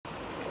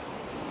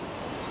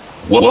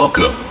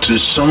Welcome to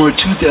Summer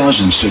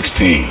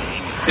 2016.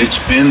 It's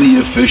been the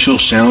official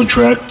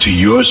soundtrack to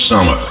your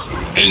summer.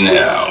 And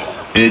now,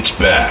 it's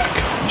back.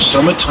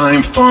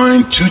 Summertime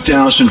Fine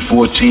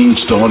 2014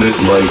 started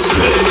like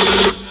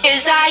this.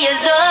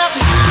 Desires of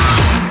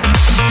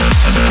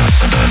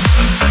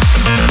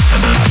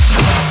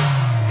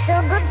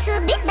so good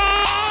to be back.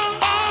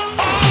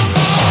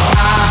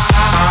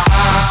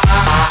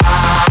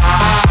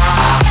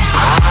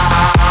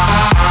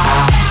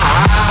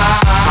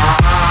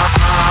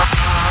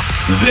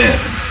 Then,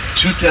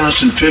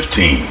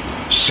 2015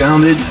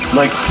 sounded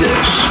like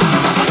this.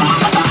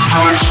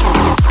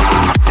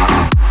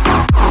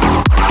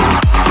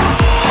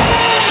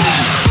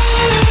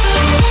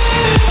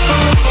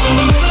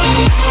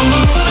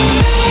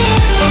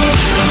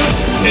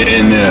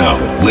 And now,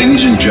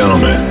 ladies and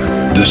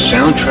gentlemen, the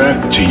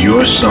soundtrack to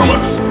your summer.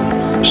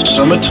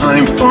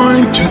 Summertime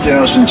Fine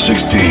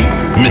 2016,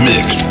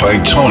 mixed by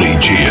Tony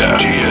Gia.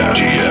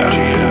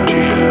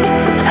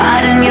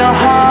 Tighten your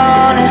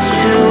harness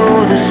to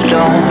the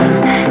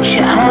storm.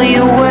 Channel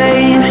your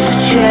waves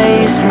to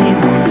chase me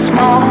once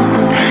more.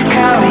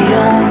 Carry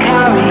on,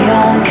 carry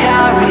on,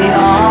 carry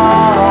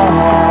on.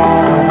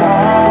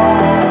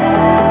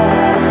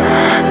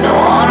 No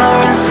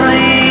honor in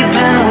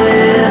sleeping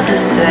with the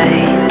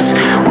saints.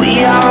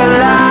 We are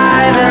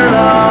alive in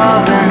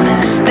love and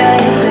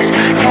mistakes.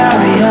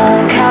 Carry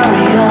on,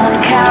 carry on,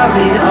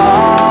 carry on.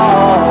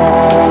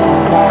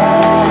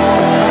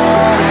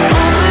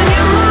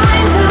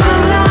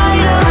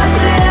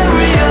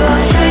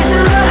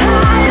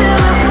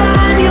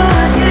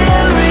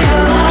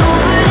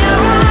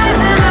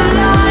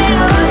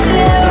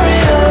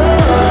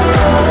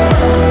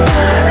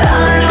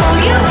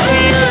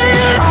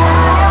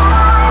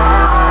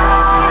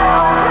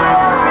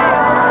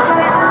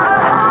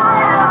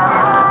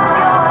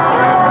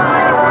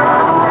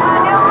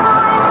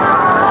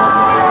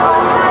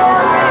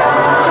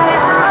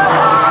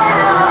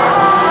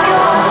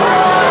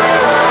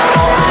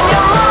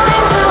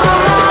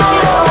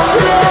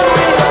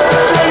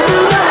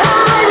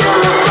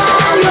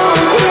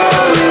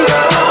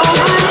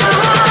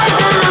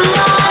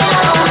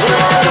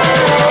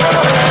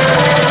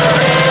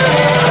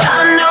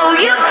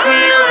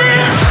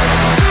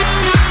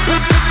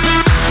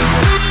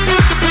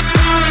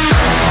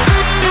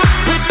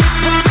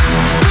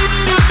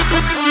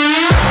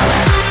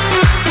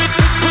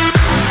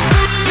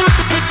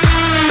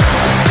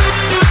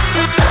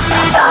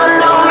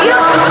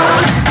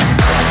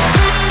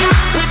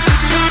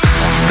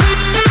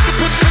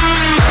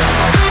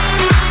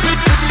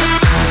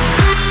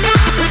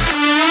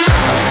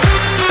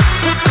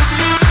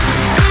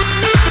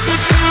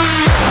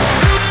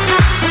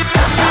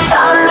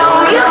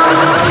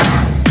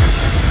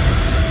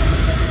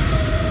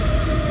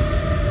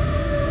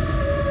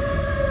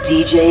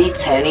 DJ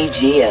Tony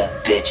Gia,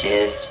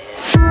 bitches.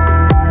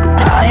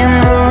 I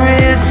am the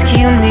risk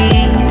you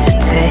need to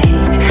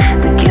take.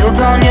 The guilt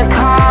on your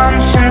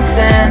conscience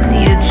and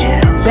your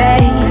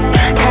jailbait.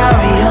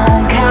 Carry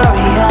on,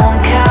 carry on,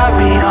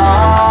 carry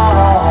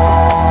on.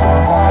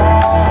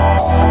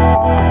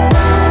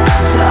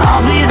 So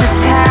I'll be the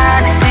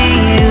taxi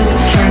you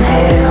can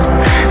hail.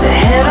 The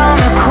head on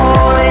the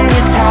cold and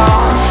you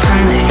toss to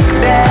make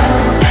bail.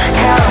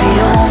 Carry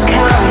on,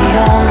 carry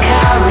on,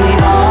 carry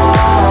on.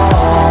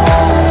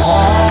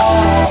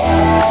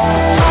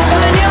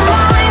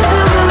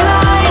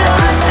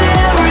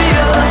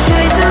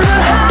 Chasing the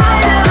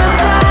high and the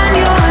find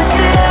your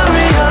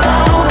hysteria.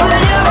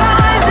 Open your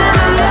eyes in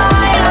the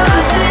light of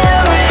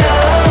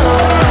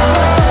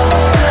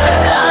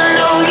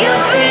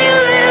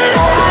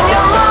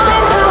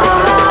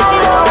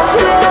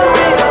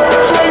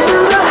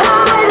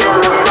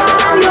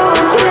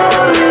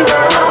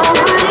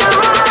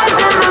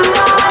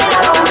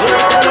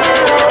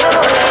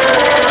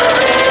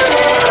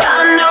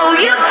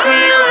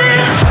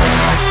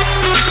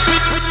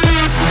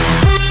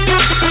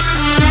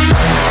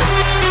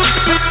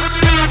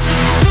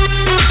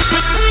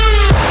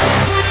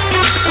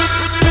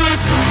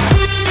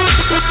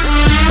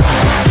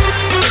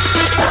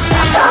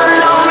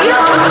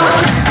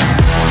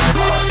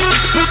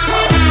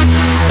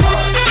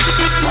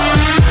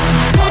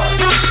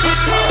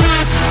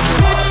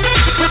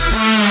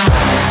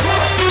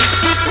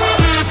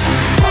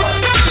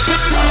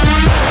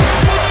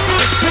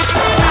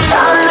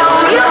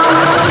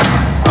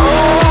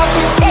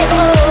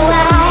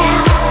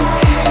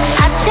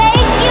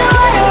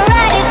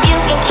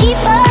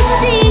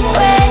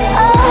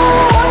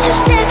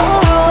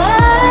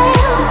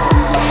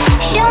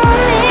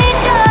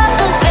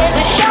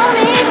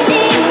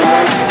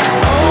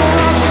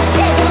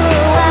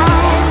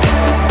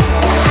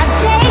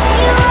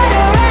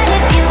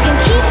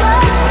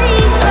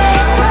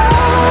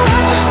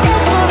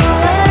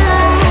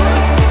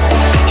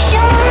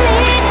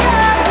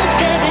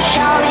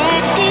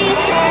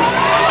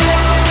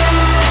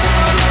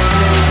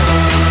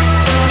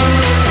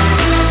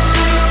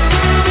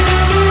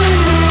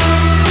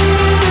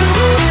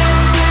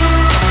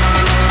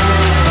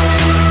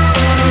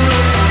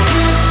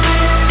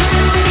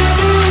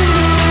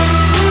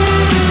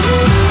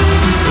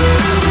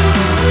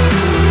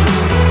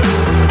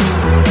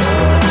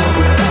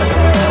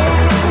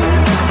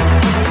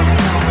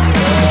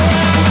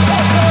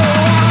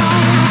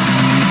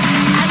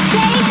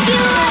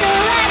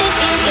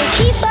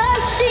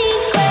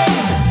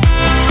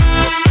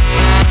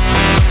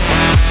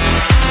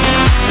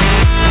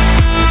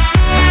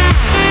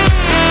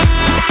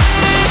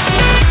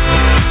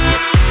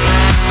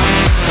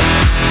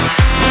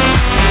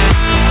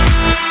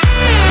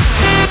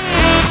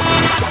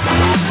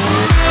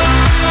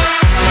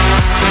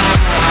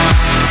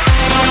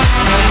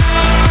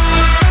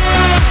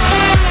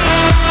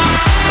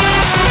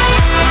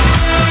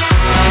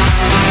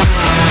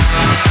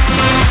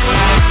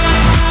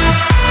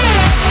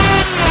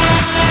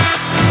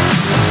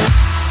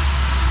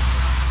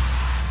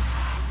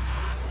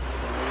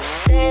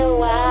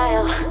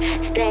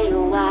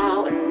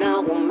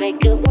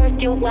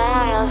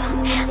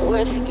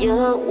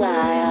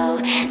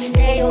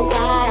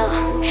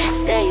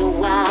a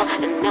while,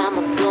 and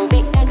I'ma go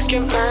the extra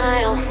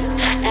mile,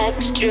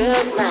 extra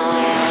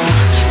mile.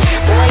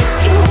 Boy,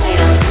 if you wait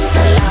until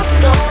the lights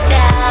go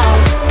down,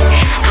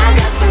 I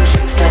got some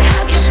tricks that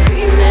have you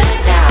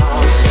screaming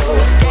out. So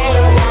stay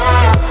a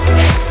while,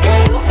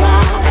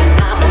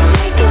 and I'ma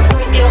make it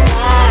worth your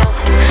while,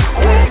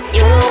 worth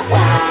your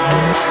while.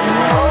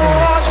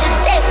 Oh,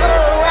 stay for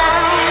a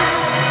while.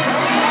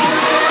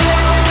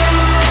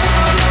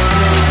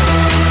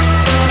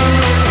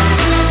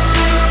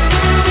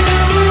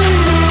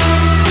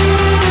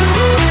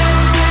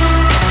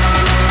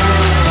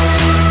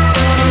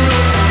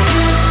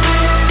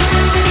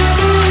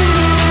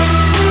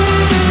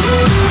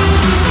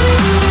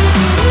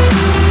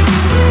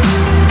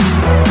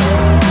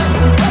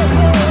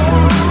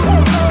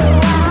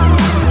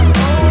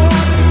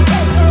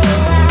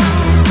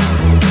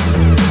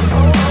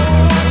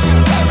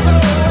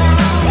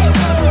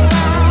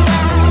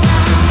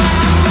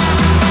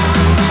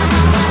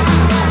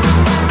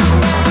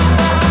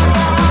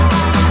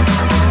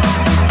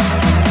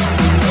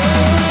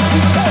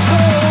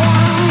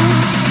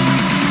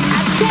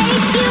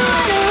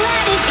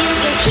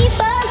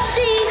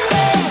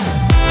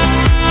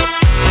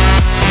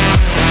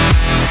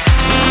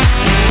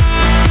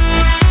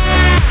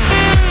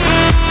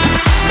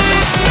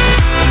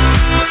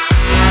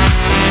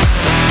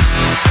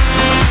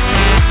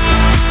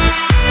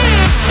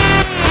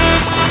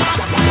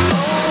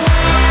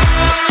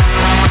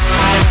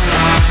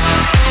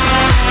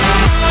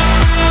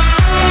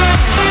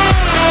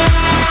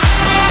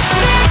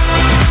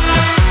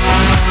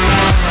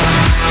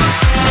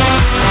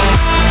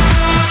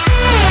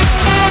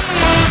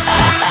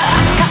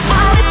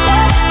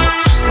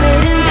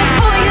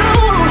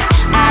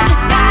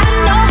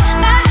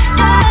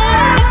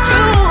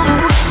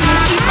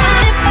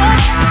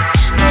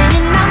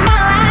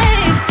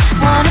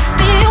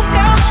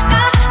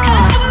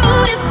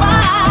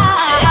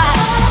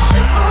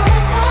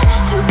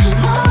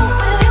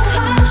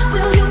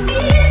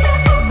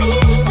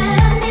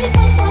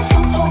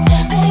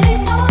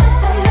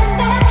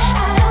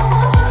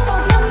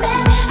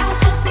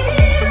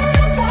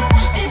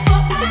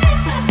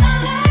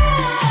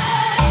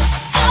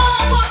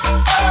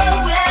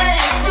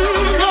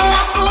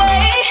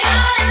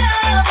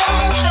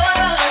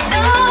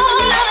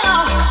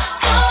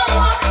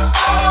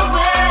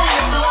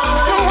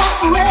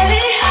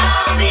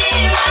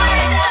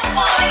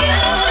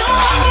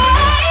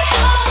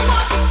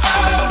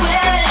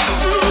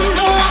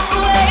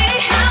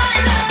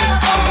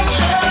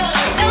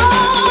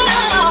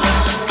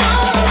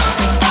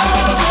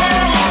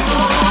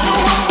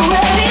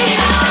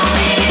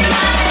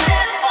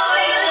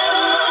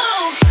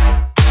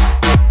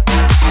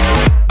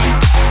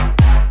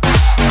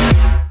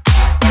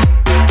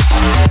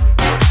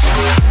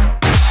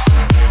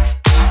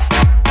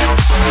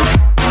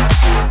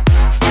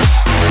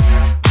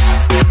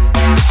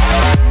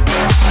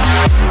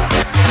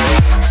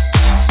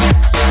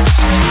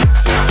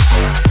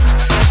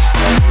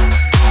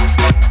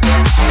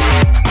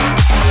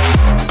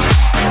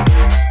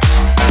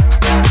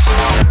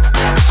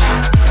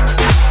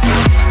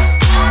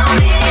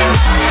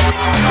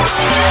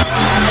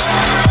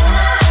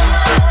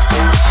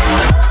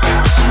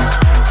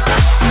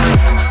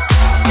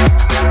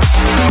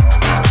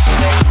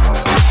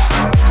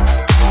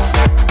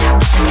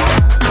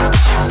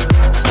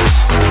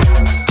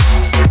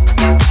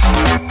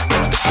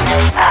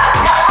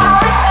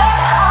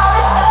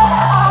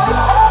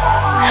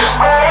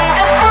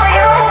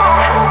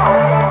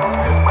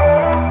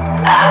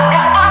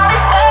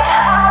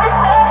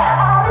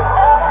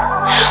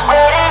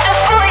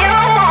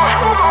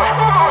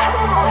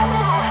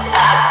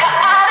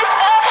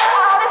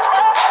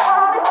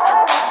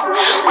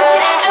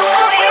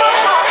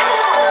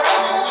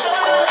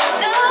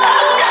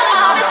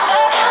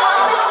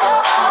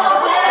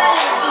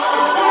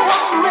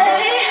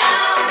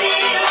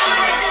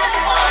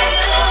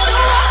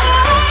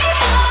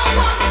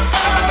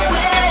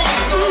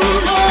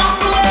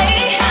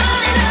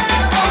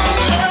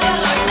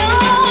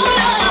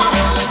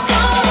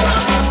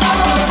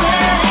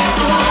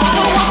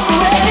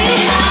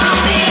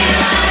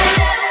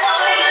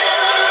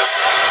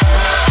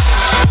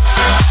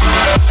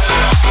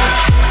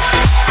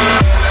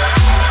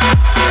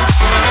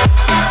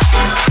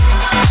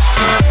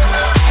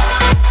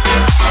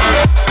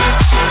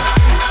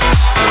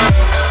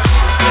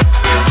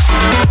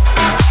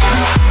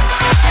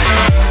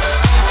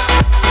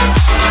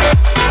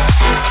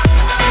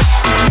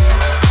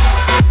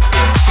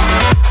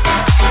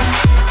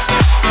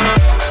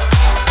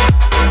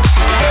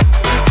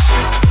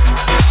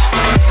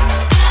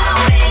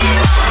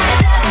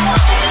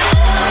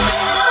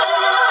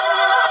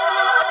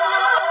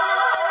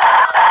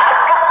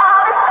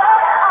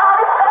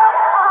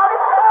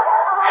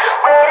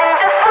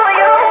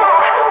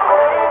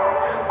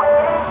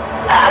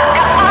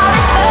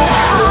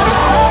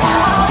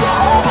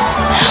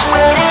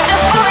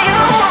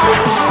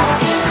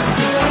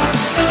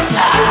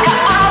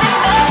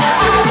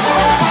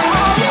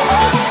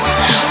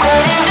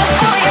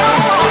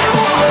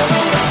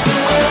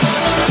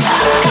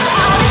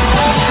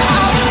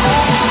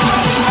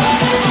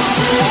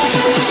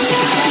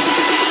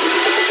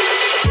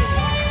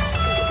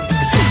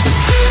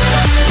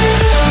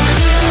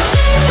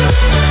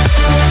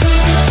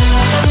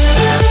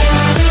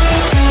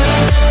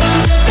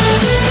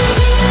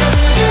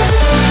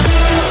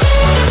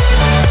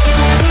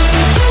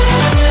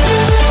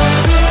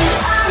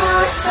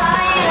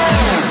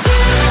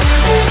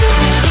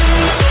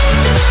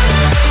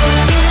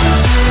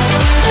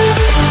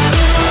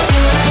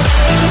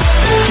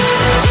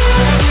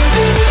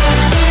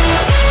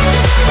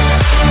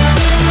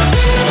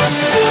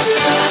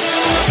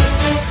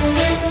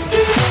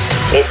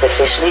 It's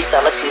officially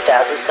summer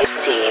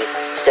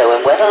 2016, so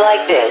in weather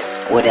like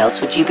this, what else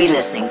would you be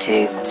listening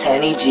to?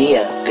 Tony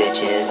Gia,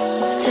 bitches.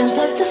 Turn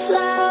back the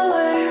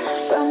flower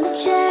from the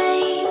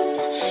chain,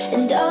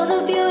 and all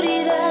the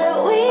beauty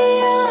that we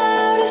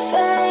allow to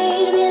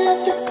fade. We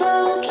let the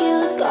cold kill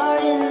the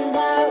garden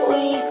that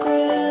we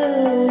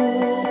grew.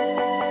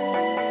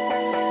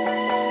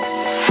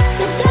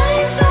 The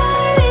dying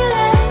fire we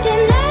left in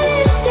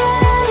outer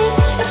stars,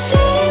 a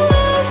fading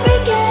world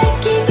forget,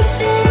 keep it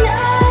thin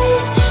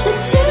ice. The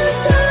two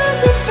souls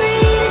be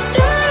free to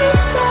die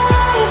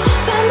spy.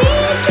 Find me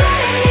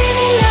again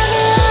in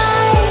another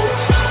life.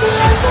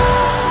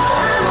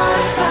 I'm on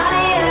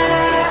fire,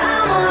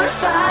 I'm on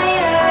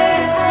fire.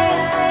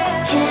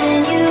 Can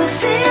you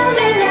feel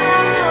me now?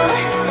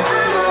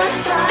 I'm on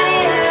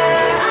fire,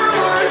 I'm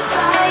on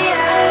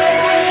fire.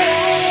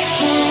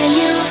 Can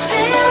you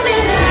feel me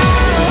now?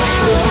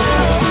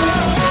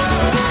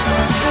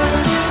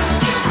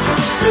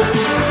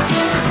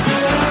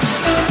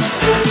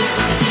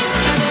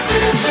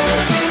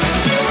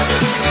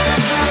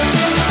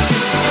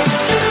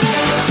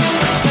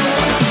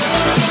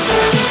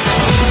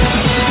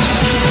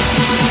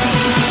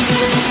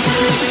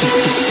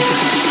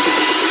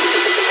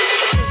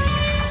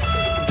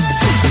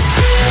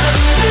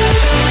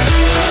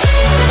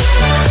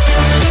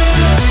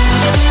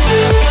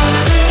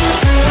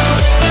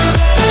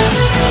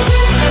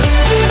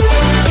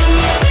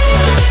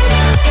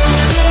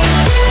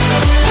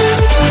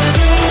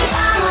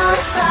 I'm on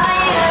fire.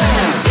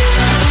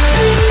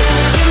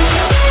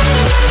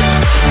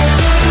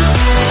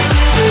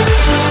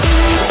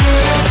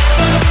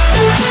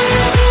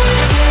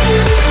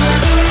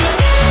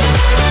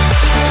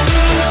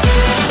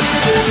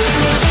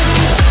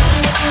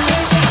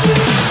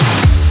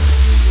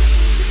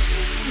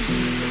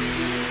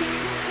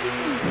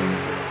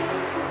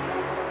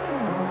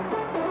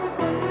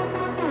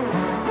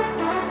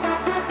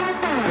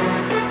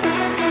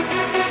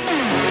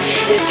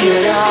 This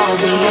could all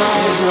be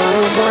over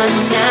one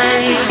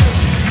night.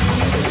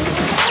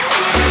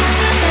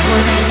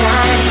 One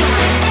night,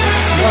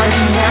 one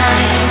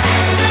night,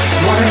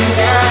 one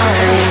night,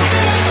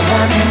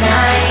 one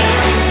night,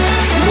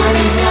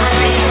 one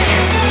night,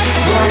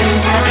 one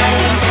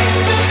night,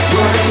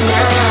 one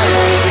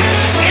night.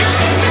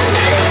 Come on,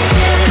 let's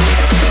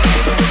dance.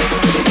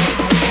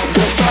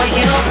 Before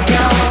you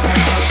go,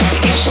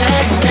 you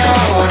should know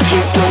I'm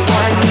here for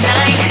one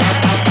night.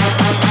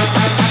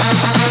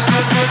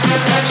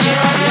 Don't you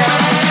know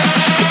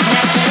it's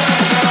natural?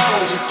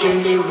 Just give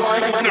me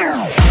one.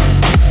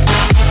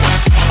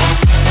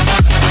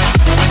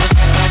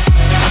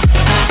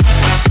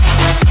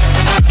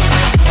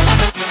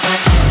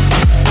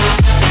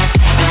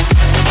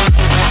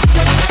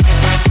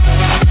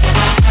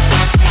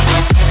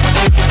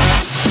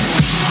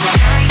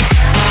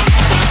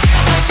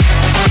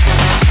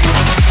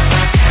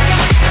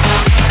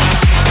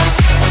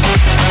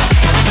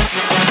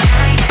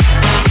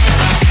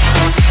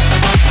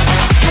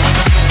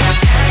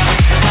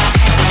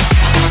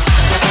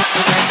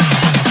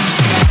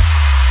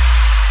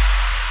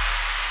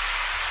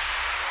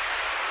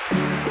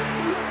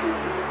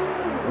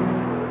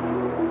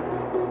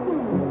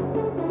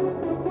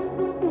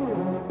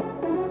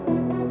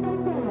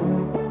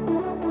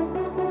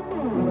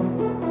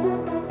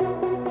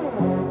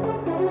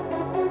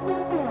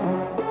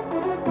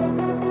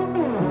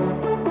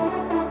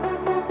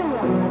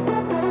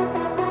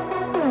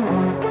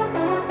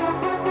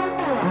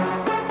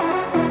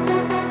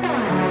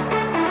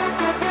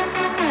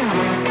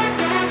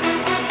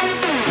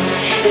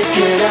 This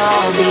could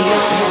all be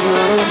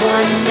over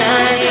one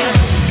night.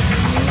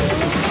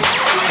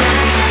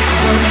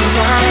 One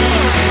night,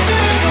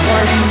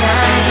 one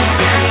night,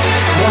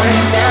 one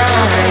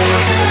night,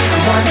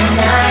 one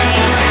night,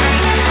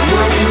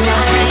 one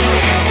night,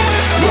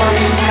 one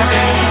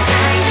night,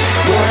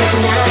 one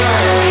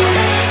night.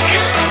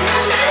 Come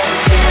on, let's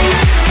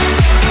dance.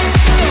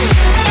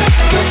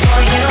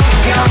 Before you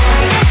go,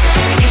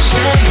 you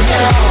should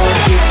know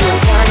you for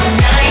one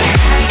night.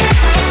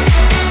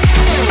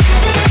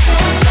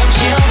 Don't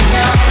you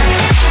know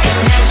it's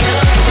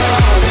natural?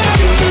 Just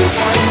give me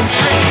one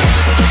night.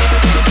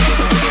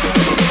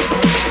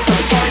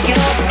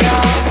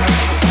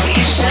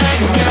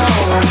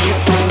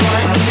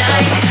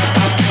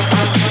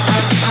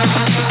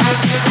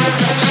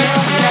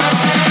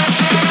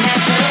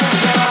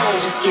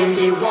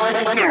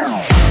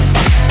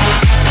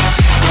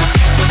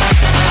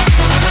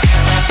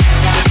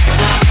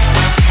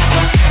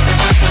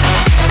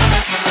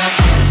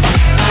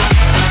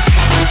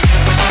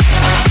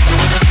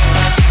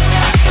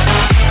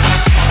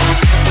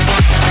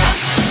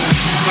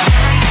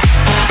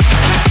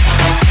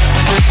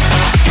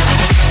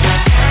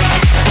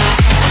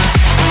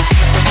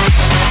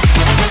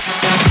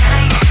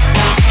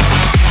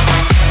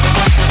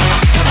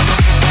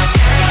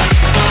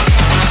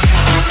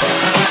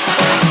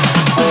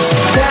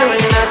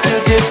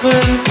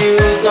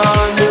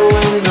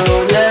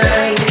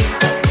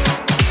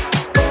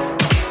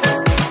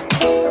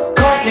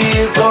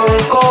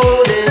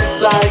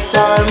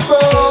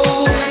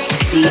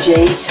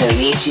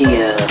 Tony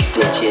Gia,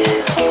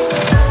 bitches.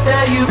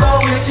 There you go,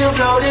 wishing,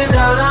 floating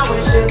down, I'm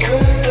wishing.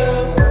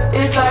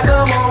 It's like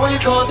I'm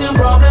always causing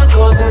problems,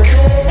 causing.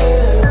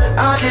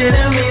 I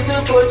didn't mean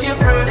to put you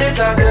through this,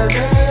 I could.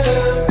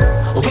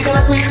 We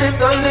gonna sweep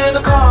this under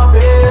the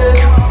carpet.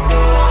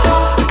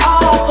 I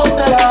hope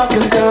that I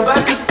can turn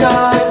back the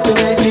time to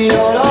make it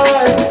all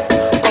alright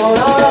for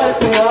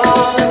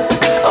us.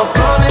 I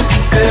promise to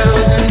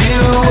build a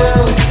new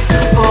world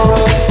for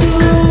us to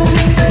do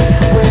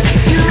with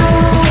you.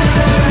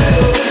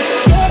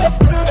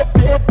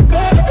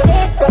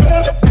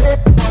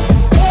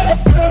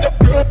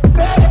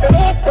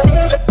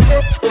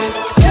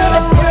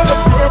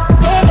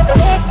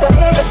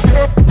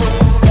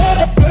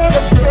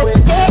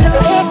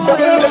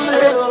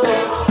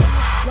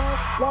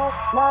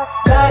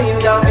 Lying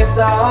down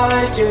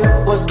beside you,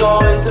 what's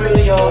going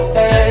through your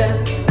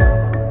head?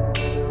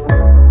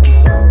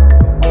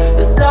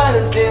 The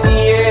silence in the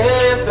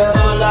air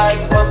felt like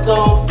my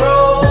soul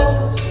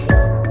froze.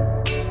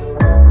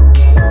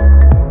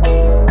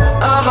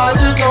 Am I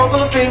just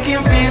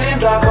overthinking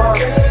feelings I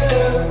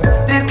can't?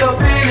 This gut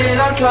feeling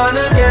I'm trying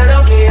to get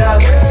up here.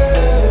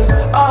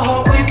 I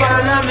hope we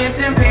find the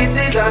missing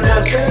pieces and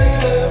just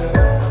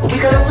we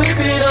gotta sweep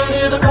it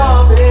under the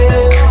carpet.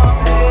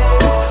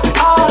 I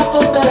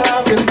hope that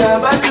I can turn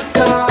back the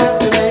time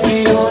to make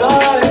it all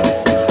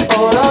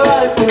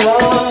alright for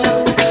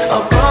us. I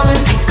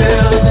promise to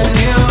build a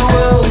new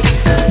world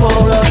for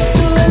us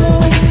to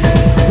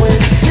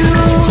with you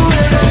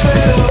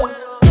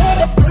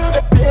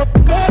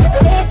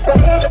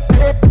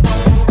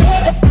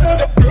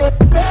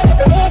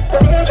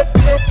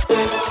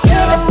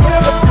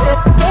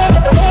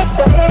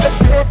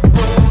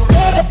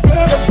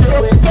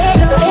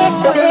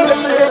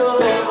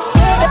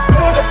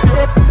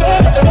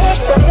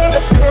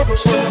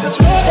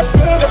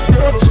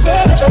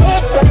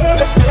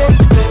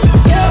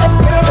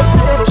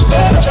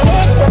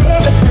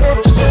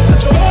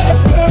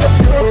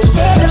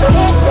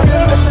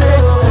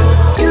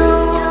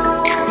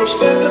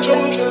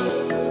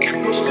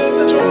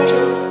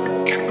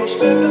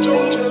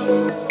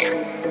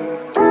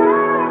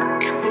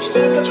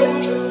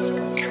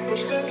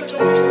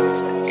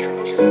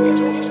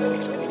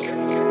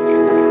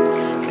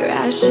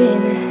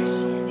crashing,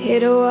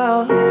 hit a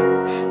wall.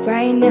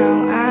 Right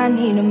now, I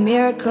need a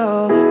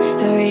miracle.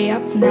 Hurry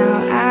up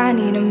now, I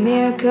need a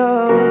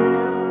miracle.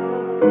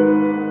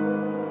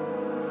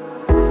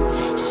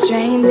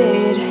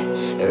 Stranded,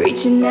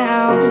 reaching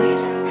out.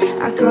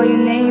 I call your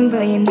name,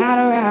 but you're not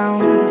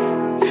around.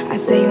 I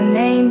say your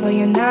name, but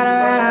you're not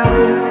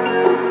around.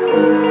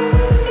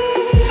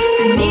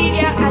 I need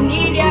ya, I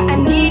need ya, I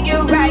need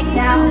you right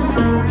now.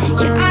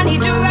 Yeah, I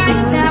need you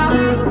right now.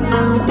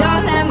 So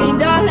don't let me,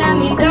 don't let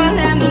me, don't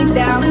let me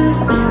down.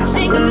 I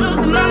think I'm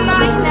losing my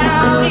mind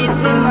now.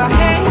 It's in my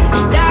head,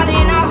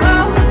 darling, I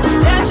hope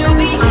that you'll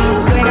be here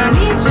when I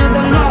need you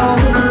the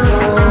most. So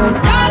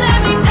don't let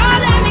me, don't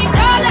let me,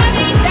 don't let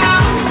me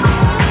down.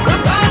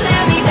 Don't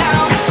let me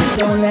down.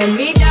 Don't let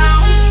me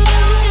down.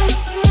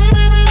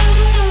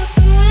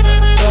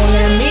 Don't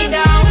let me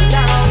down,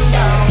 down,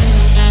 down.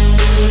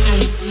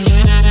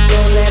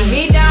 Don't let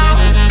me down.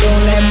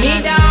 Don't let me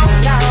down,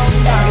 down,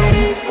 down.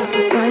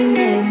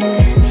 Running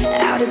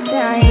out of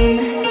time.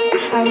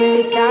 I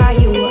really thought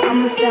you were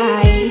on my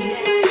side,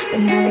 but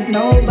now there's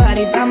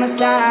nobody by my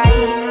side.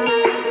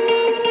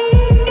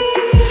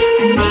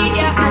 I need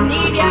ya, I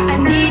need ya, I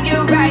need you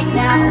right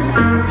now.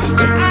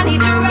 Yeah, I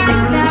need you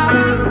right now.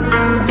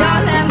 So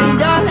don't let me,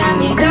 don't let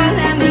me, don't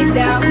let me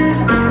down.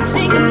 I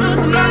think I'm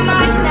losing my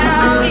mind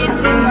now.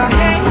 It's in my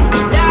head,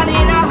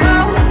 darling, I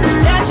hope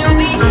that you'll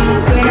be here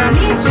when I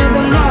need you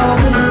the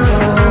most. So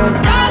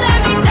don't let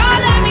me, don't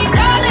let me,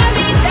 don't let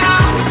me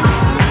down.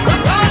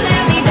 Don't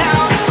let me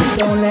down.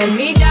 Don't let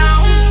me down.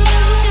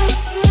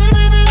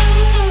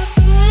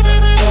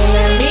 Don't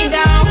let me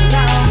down,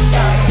 down,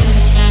 down.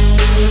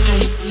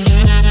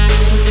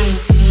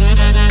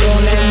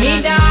 Don't let me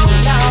down,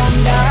 down,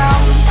 down.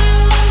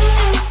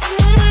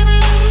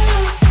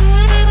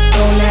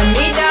 Don't let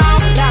me down,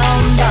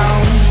 down, down.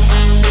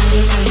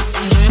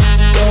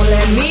 Don't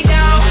let me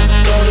down,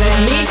 don't let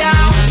me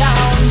down,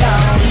 down,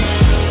 down.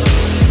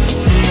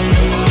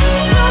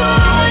 Ooh,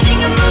 I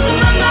think I'm losing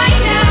my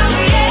mind now,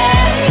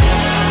 yeah.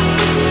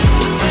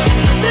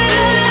 So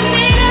don't let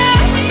me down,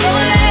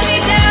 don't let me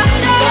down,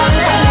 don't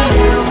let me down.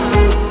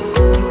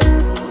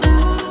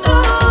 Ooh,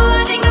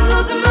 I think I'm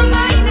losing my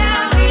mind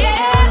now,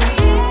 yeah.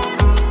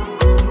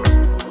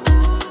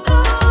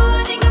 Ooh,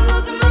 I think I'm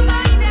losing my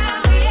mind now,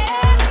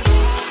 yeah.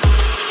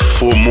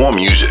 For more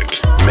music,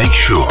 make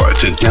sure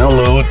to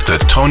download the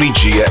Tony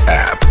Gia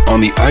app on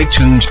the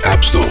iTunes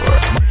App Store.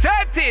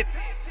 Set it!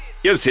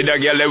 You see that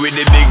girl with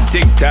the big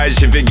tic tac,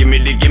 she fi gimme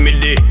the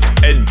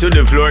head to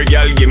the floor,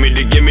 girl, gimme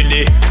the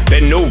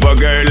bend over,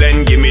 girl,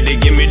 and gimme the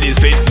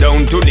spit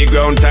down to the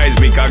ground,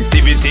 seismic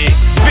activity.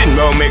 Spin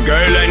round me,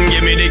 girl, and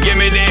gimme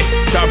the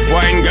top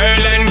wine,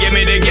 girl, and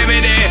gimme the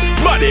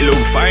body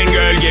look fine,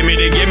 girl, gimme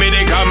the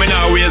coming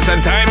out waste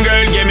some time,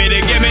 girl, gimme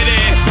the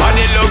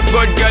body look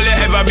good, girl, you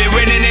ever be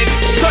winning it.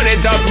 Turn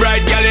it up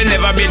right, girl, you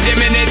never be be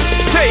dimming it.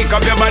 Shake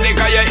up your body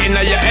cause you're in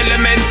your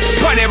element.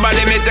 Funny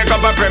body me take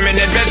up a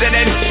permanent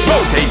residence.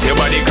 Rotate your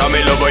body come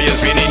in love you're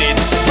spinning it.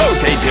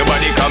 Rotate your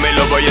body come in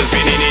love you're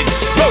spinning it.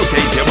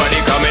 Rotate your body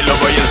come in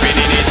love you're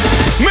spinning it.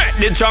 Make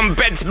the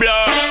trumpets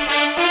blow.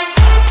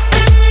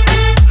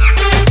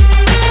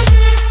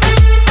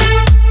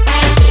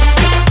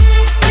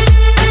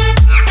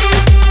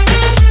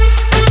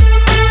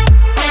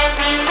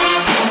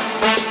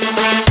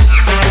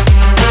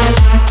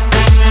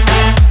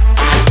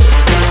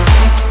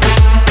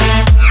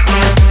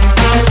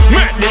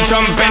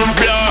 Trumpets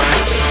blow.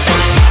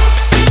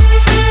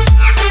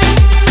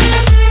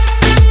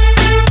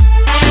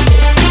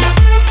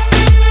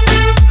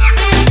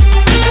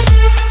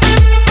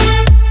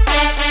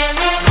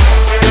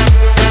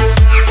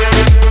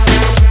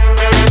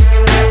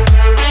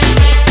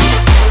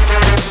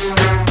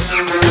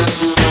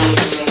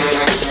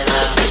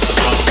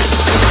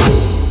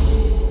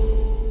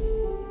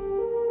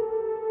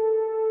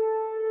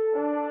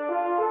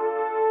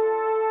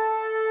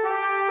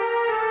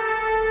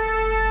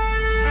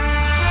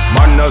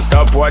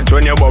 Stop watch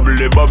when you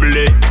bubbly,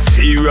 bubbly.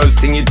 Serious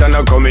thing it and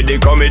a comedy,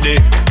 comedy.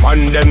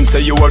 Man them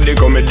say you have the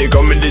comedy,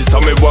 comedy.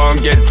 So me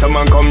won't get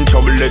someone come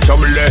trouble,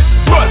 trouble.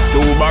 Bust two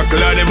buckle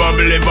of the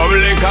bubbly,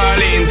 bubbly. Call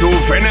in two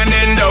friend and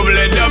then double,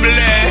 double.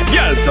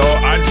 Girl so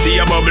hot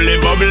she a bubbly,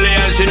 bubbly.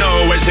 And she know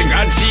when she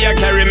got she a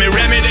carry me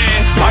remedy.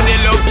 Body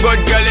look good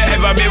girl you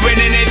ever be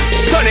winning it.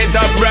 Turn it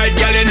up right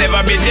girl you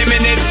never be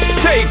dimming it.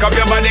 Shake up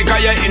your body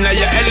cause you're in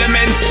your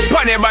element.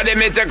 Funny body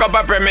me take up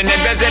a permanent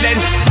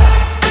residence.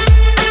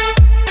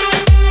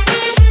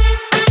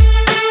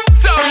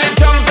 Sounding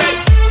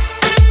trumpets.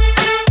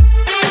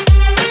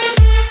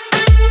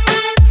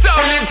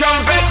 Sounding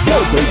trumpets.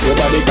 Rotate your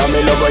body, come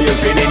in over, you're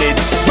spinning it.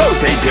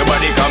 Rotate your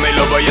body, come in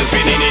over, you're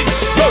spinning it.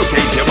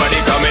 Rotate your body,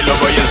 come in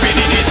over, you're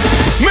spinning it.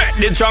 Make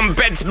the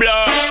trumpets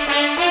blow.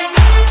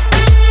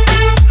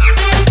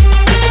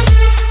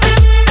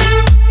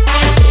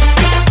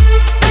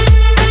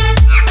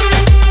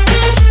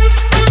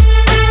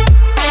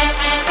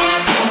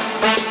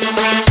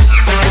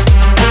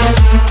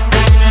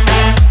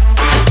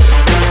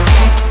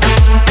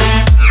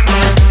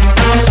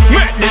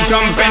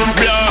 Trumpets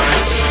blow.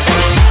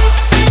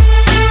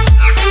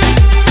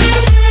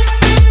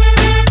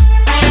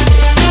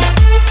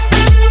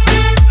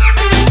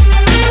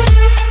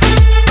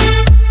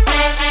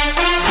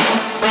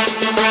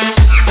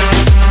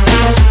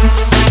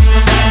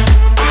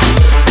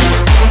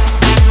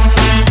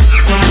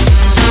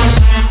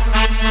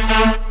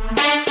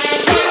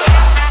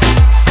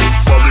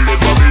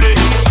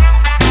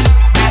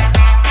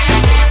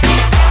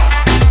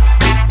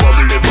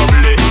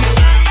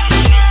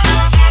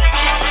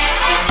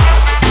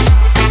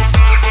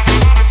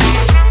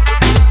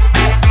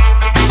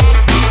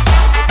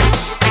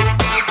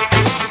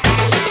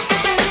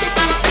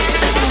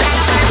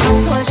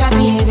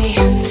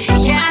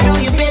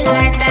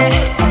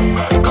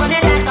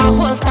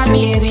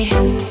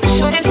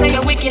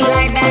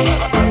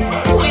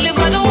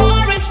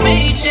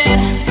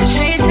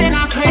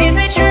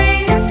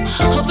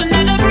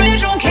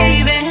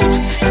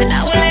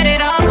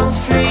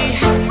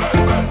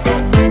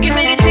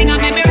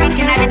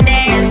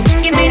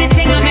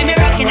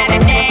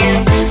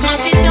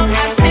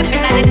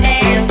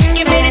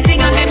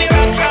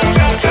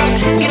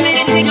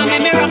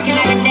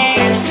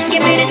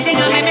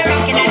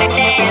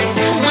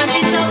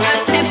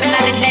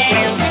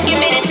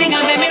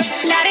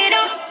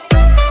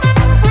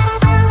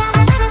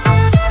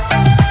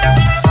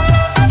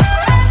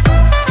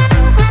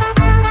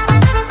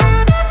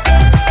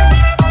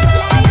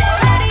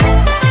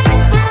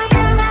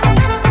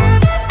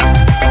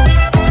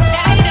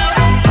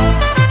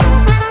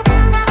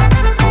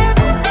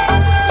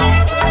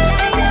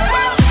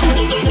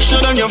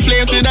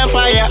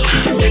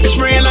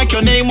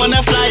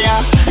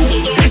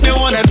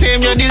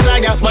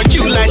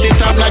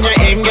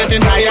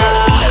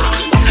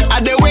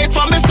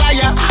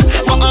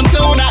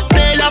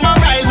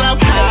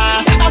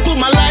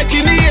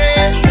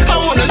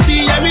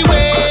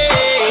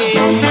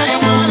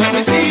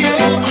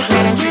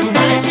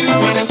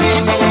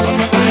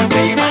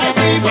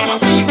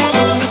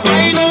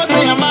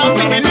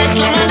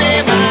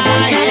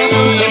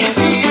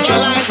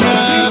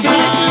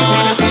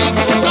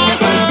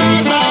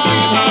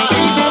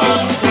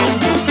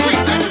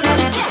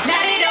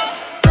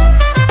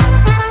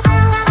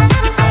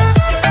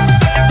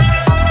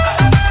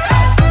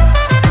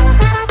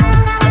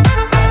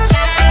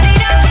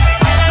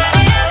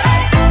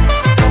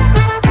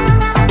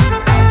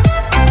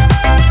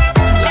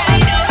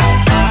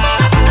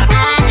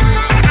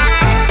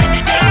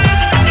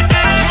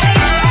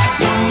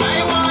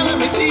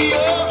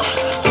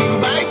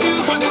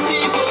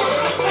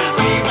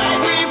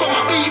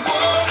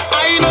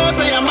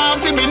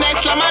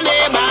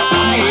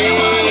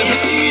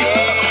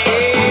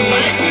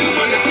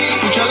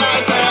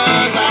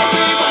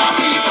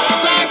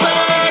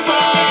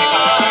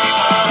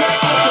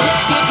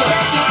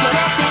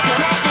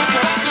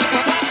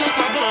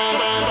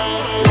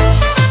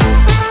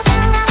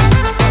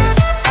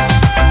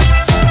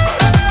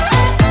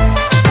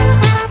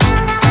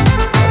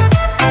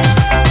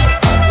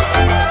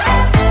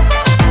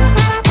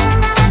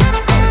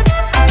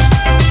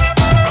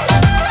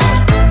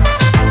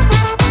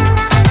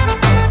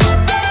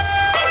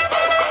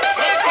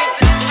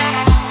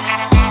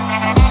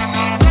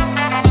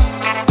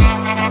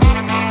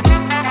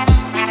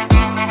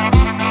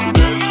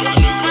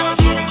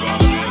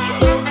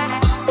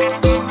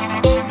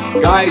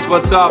 Guys,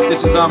 what's up?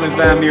 This is Armin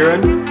van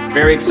Buuren.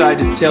 Very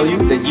excited to tell you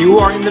that you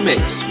are in the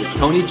mix with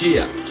Tony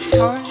Gia.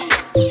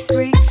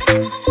 Breaks,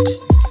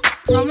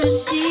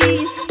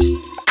 promises,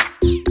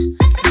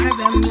 I've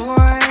got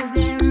more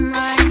than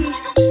my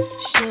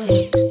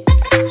share.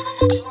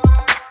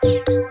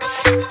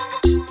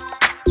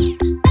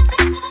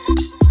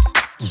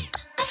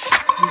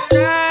 I'm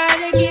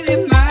tired of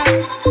giving my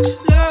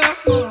love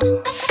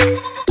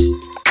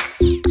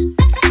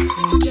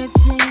and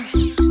getting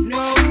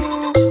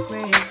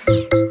nowhere.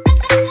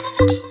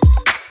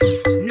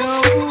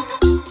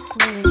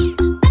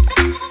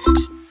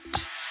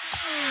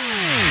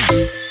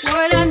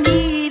 What I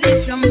need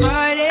is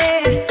somebody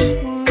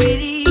who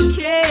really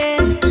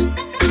cares.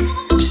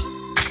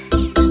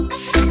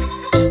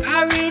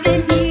 I really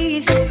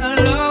need a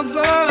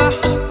lover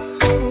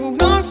who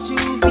wants to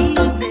be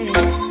there.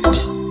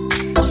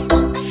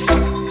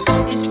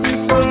 It's been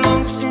so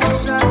long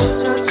since I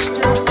touched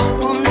a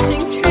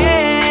wanting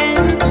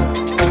hand.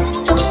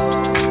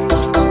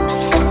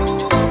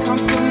 Come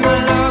put my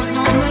love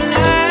on the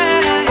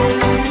line.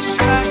 It's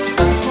like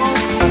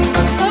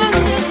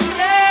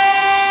understand.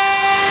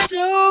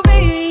 So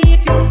baby,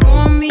 if you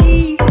want me,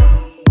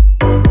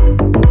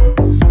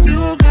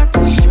 you got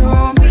to show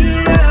me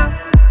love.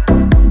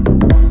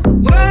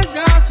 Words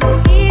are so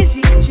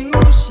easy to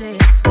say,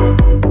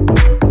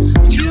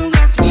 but you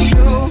got to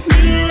show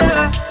me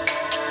love.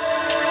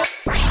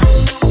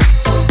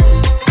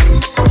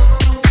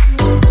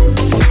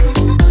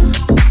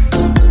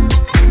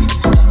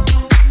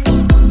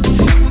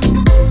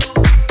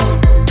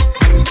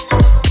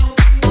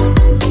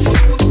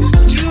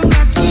 But you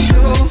got to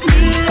show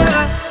me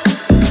love.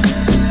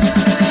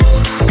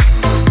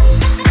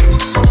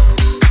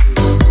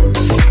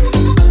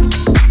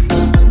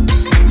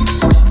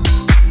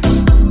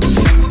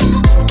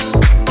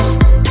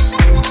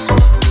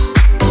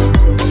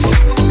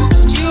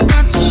 But you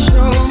got to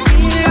show me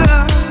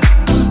love.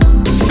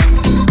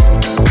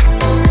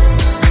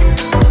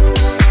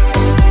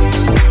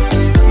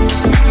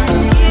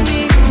 Give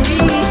me a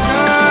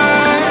reason.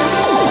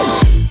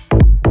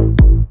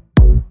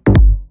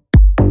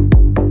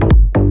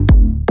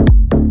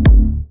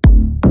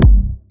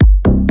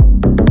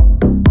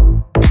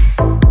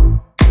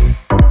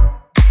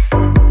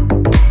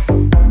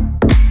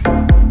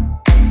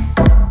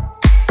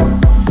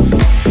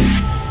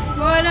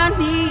 What I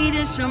need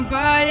is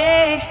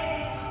somebody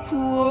who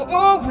will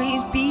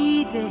always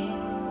be there.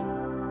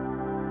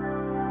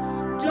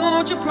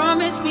 Don't you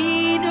promise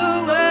me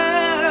the world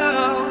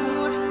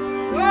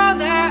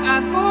that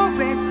I've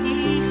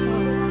already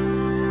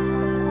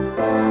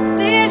heard.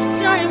 This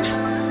time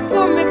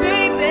for me,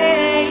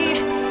 baby.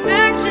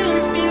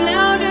 Actions be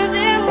louder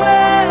than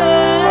words.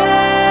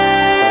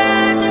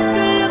 If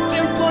you're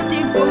looking for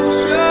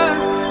devotion,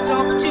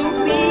 talk to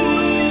me.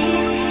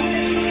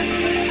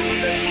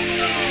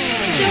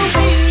 So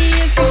baby,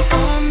 if you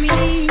want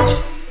me,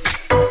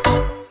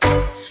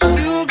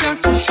 you got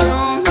to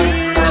show me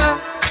love.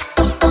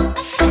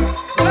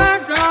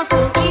 Words are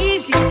so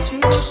easy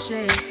to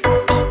say,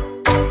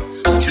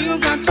 but you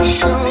got to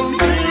show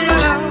me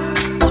love.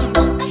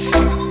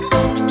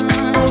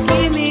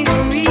 Give me a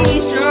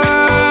reason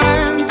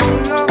to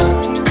love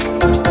you.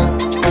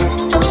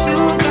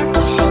 You got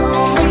to show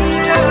me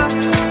love.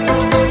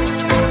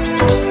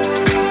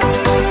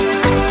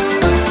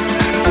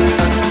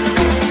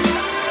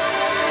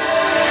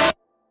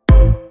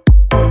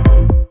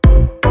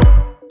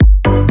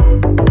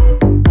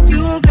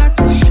 You got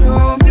to show me love. You got to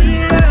show me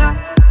love.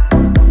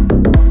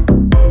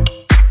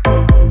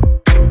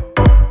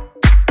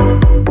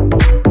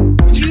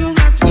 You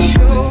got to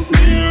show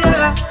me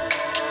love.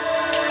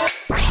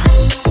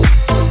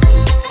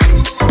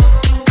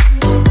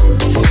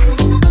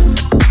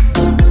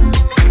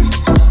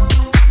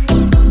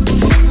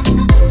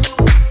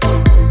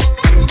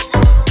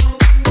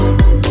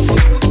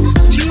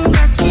 You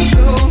got to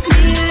show me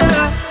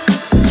love.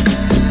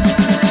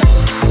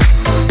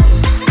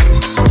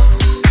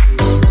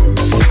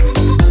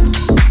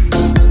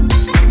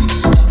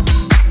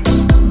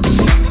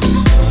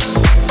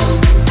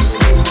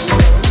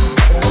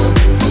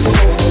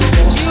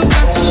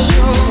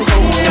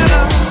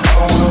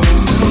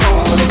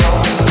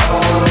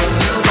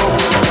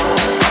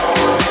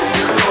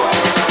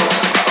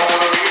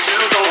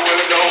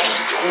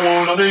 Don't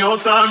want none of your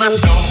time and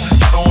no.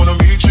 I don't wanna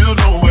meet you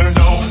nowhere,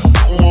 no.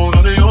 Don't want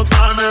none of your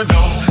time and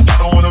no. I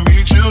don't wanna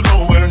meet you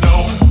nowhere,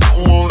 no.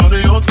 Don't want none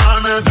of your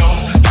time and no.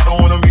 I don't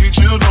wanna meet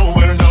you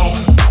nowhere, no.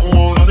 Don't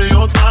want none of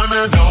your time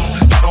and no.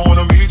 I don't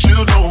wanna meet you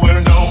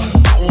nowhere, no.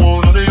 Don't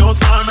want none of your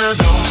time and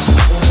no.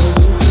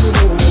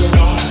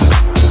 No.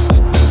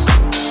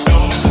 No.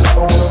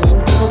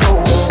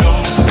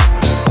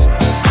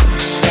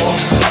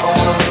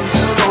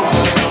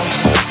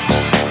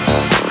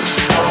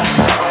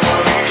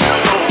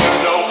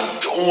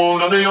 Don't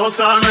want none of your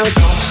time and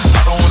no.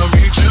 I don't wanna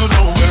meet you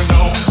nowhere,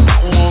 no.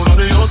 Don't want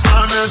none of your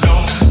time and no.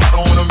 I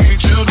don't wanna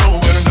meet you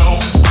nowhere, no.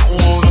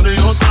 Don't want none of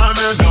your time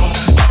and no.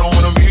 I don't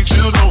wanna meet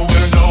you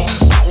nowhere, no.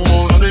 Don't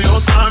want none of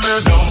your time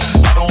and no.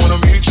 I don't wanna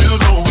meet you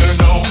nowhere,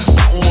 no.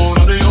 Don't want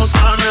none of your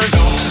time and no.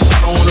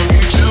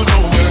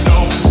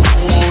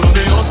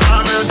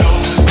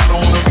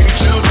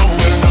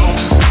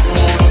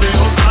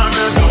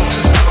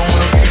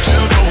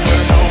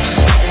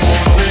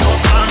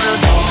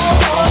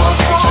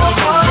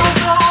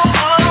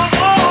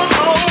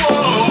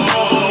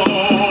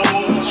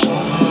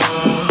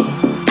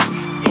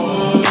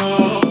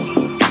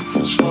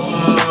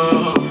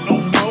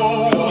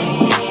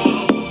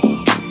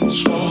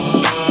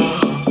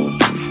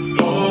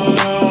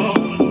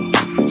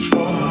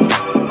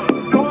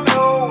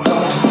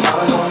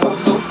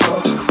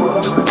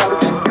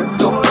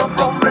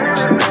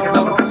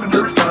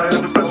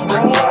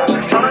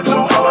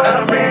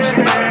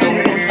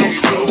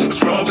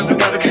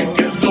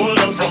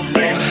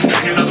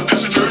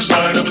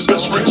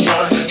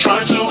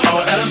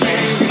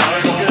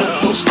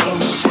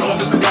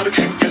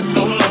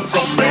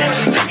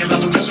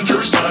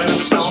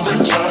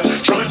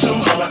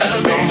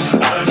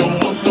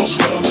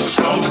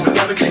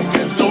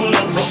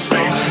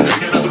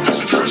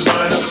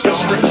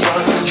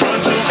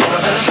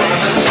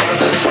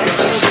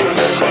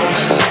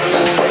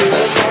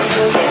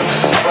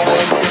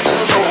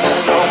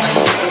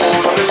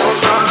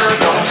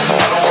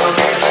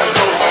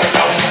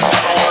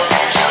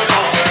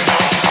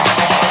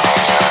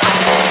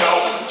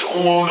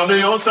 none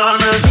of your time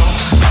and no,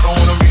 I don't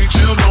wanna meet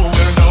you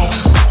nowhere, no.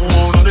 Don't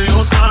want none of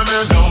your time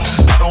and no,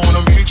 I don't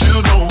wanna meet you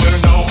nowhere,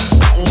 no.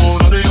 Don't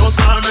want none of your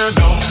time and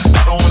no,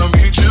 I don't wanna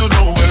meet you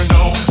nowhere,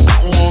 no.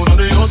 Don't want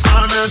none of your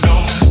time and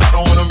no, I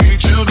don't wanna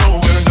meet you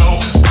nowhere, no.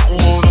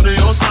 Don't want none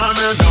of your time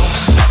and no,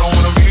 I don't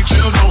wanna meet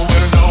you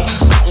nowhere, no.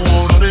 Don't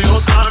want none of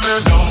your time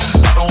and no,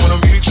 I don't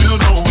wanna meet you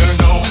nowhere,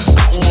 no.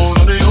 Don't want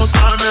none of your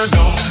time and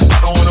no,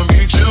 I don't wanna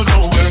meet you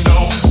nowhere, no.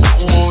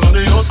 Don't want none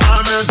of your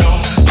time and no,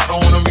 I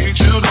don't wanna meet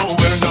you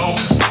nowhere, no.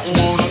 Don't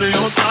want none of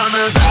your time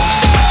and no.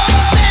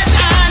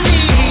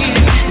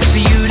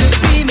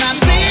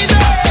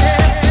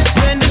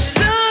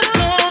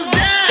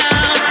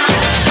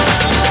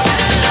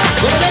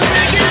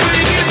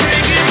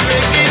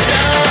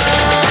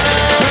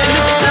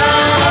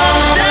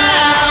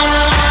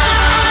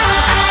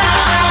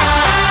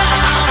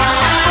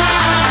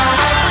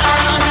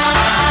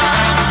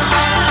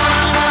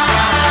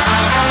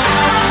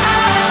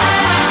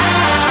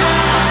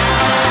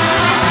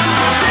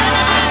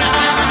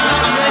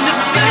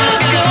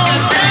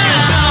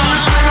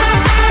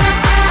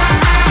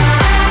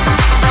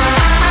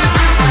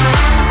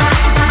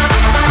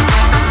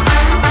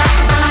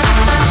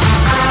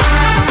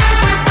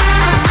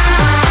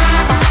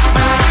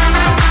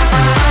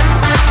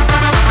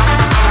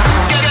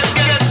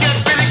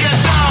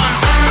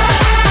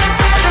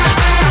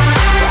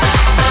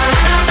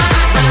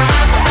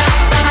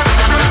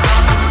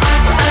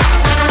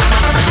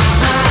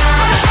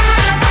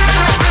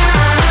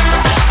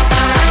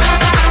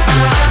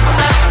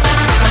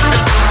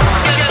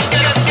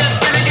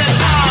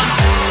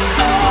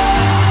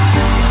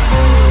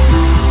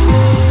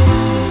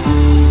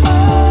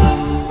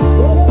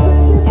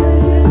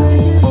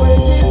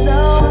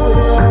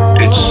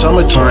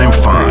 Summertime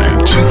Fine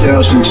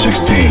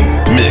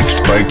 2016,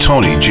 mixed by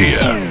Tony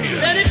Gia.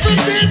 Ready for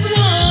this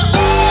one?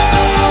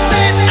 All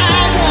that I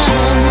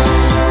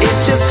want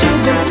is just to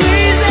go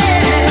crazy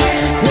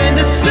when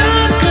the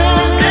sun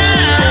goes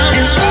down.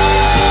 And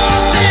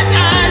all that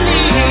I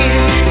need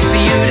is for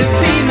you to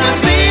be my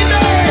baby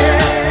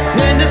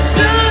when the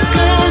sun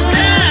goes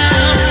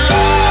down.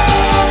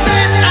 All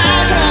that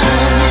I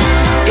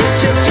want is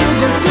just to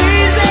go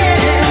crazy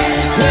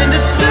when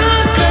the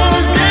sun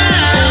goes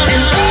down.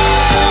 And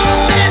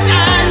all that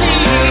I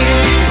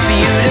need is for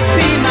you to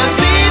be my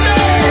baby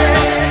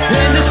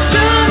when the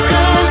sun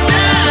goes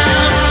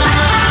down.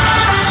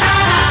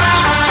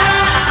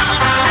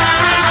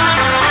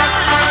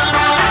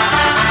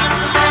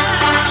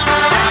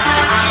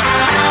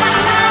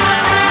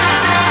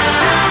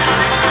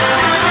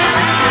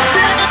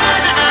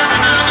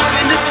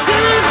 When the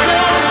sun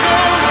goes,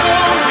 goes,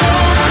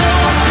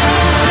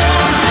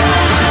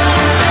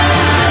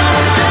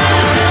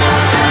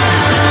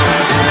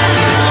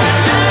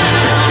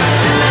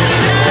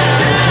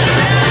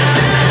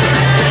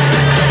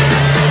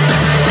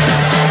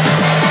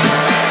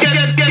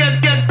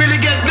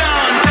 get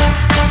down.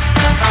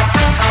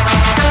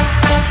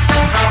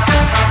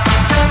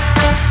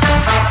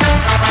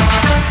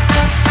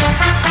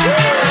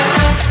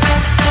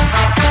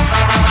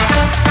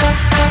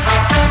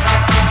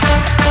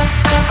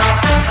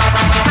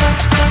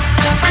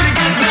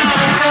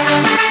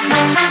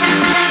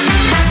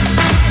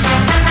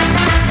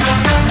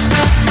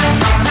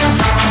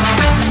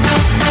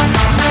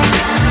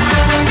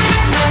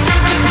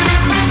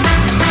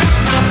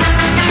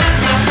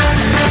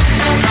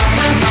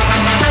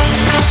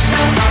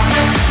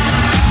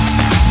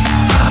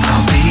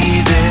 I'll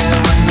be there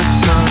when the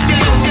sun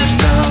goes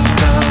down, down,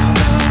 down.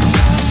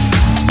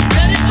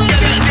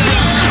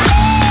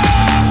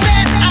 All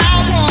that I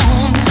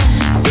want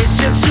is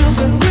just to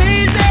go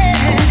crazy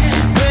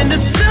when the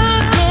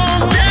sun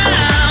goes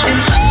down. And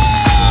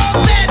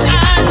all that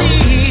I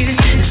need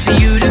is for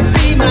you to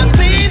be my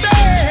baby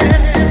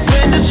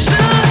when the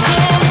sun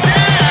goes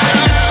down.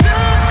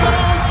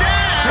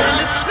 When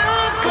the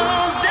sun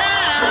goes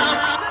down.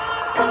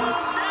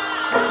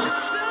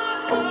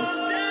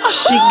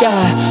 She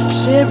got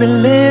cherry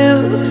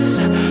lips,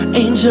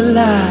 angel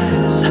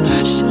eyes.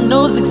 She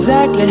knows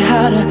exactly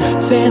how to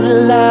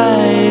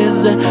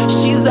tantalize.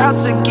 She's out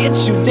to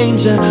get you,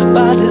 danger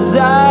by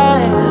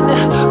design.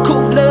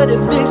 Cold-blooded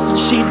vixen,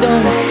 she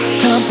don't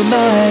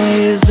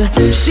compromise.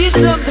 She's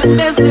something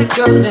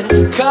mystical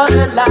in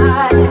color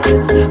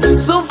lights.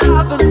 So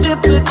far from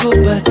typical,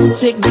 but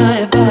take my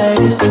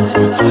advice.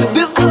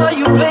 Before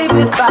you play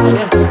with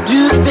fire,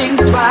 do think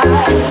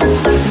twice.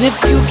 And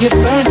if you get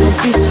burned, don't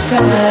be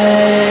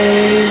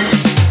surprised.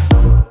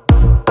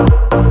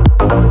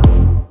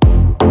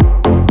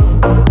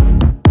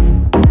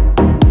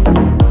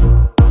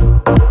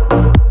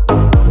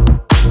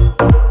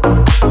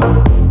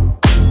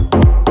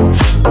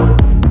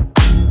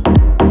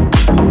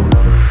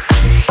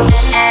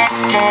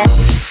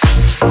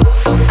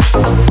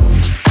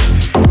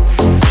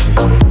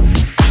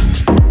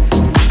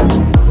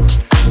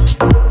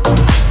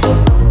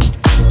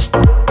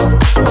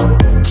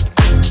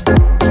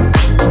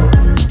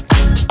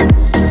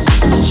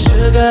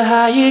 Sugar,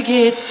 how you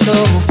get so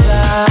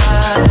fly?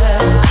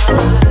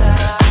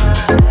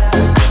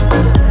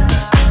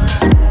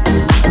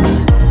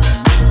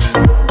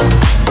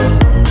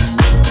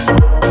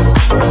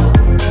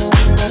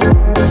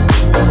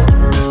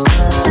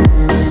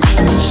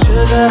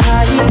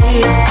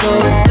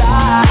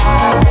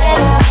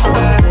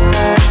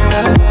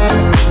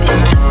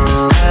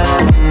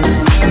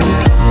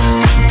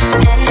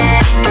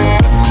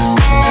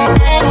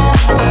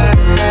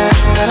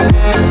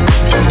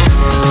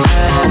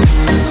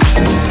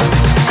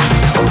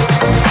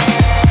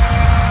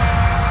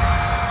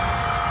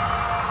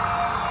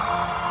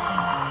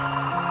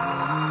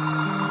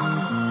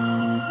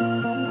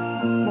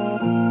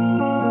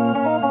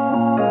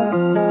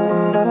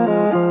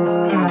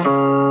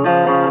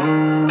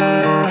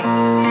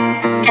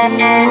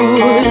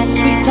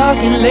 Sweet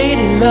talking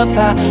lady, love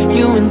how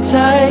you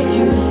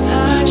entice.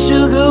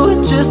 Sugar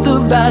with just the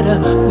right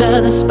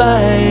amount of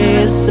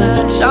spice.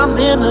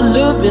 Charming,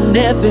 allure,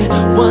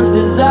 everyone's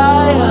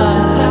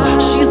desire.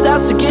 She's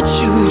out to get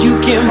you, you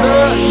can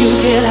run, you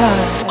can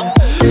hide.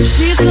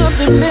 She's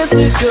something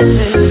mystical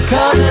and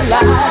color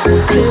lights to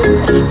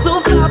see. So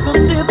far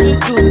from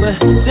typical, but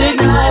take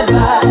my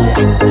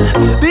advice.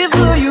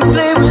 Before you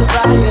play with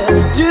fire,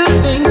 do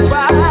think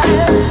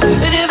twice.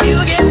 And if you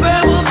get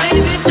burned, well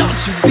baby, don't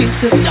you be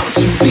so, don't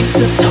you be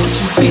so, don't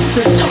you be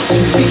so, don't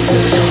you be so,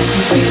 don't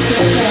you be so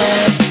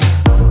bad.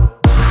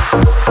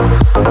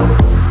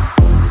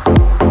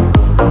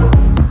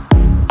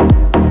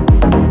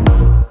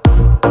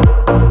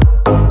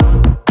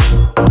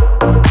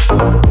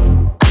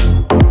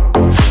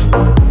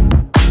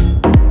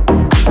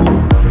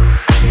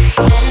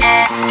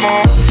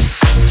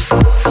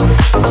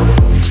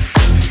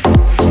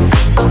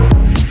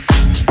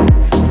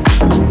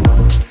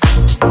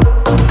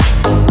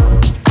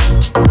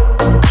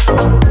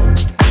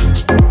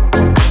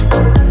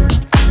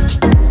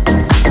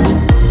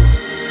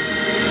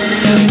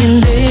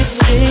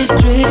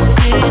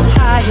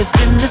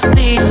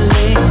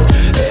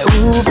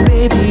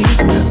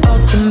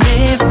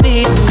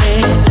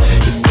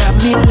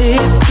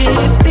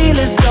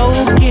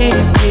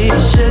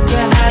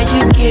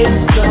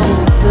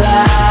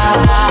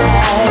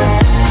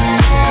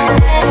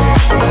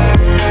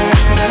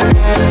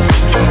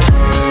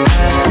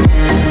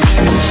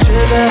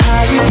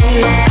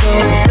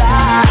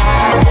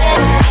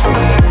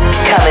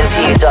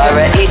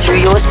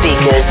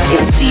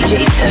 It's DJ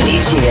Tony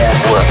Gia,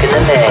 working the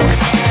mix.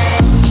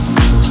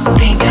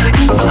 Think I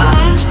can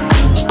fly.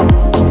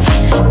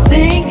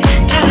 Think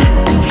I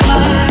can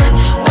fly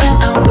when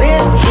I'm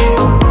with you.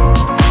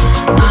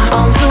 My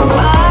arms are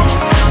wide,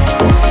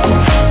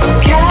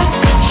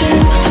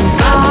 catching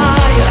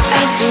fire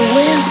as the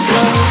wind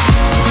blows.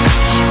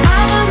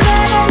 I'm a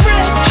man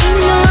rich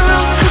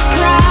enough for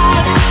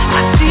pride.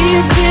 I see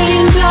 $1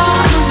 billion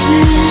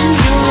in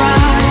your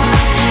eyes.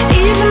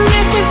 Even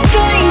if we're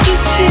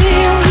strangers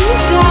till we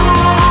die.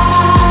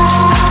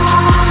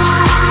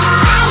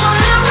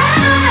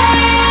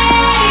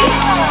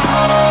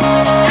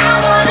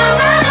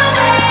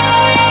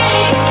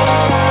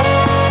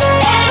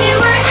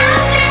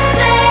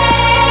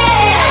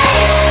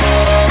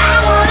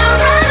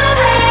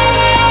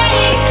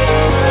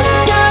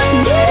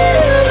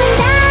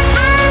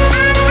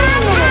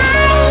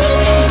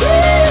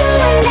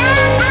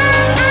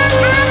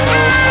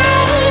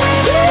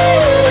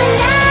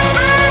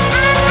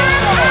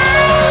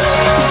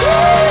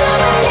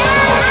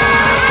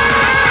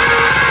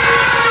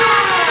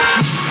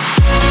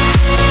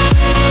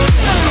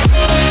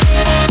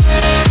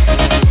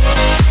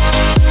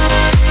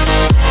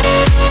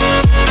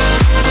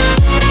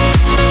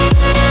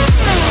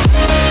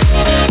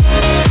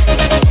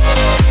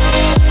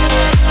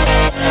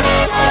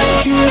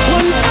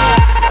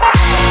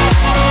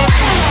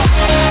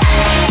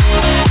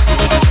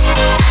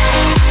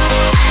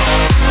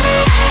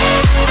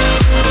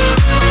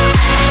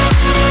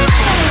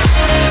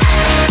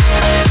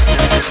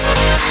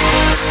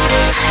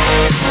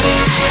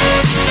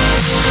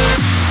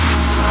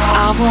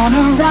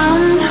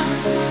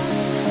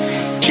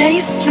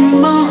 Chase the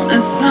moon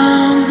and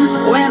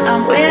sun when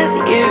I'm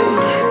with you.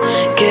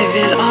 Give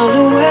it all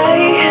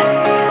away.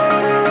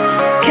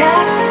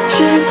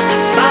 Catching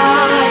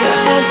fire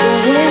as the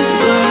wind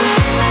blows.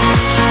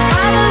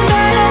 I'm a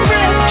man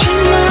rich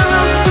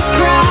enough for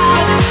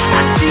pride.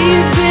 I see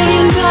 $1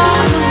 billion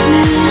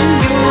in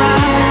your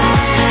eyes.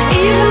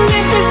 Even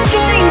if we're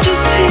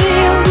strangers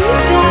till we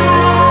die.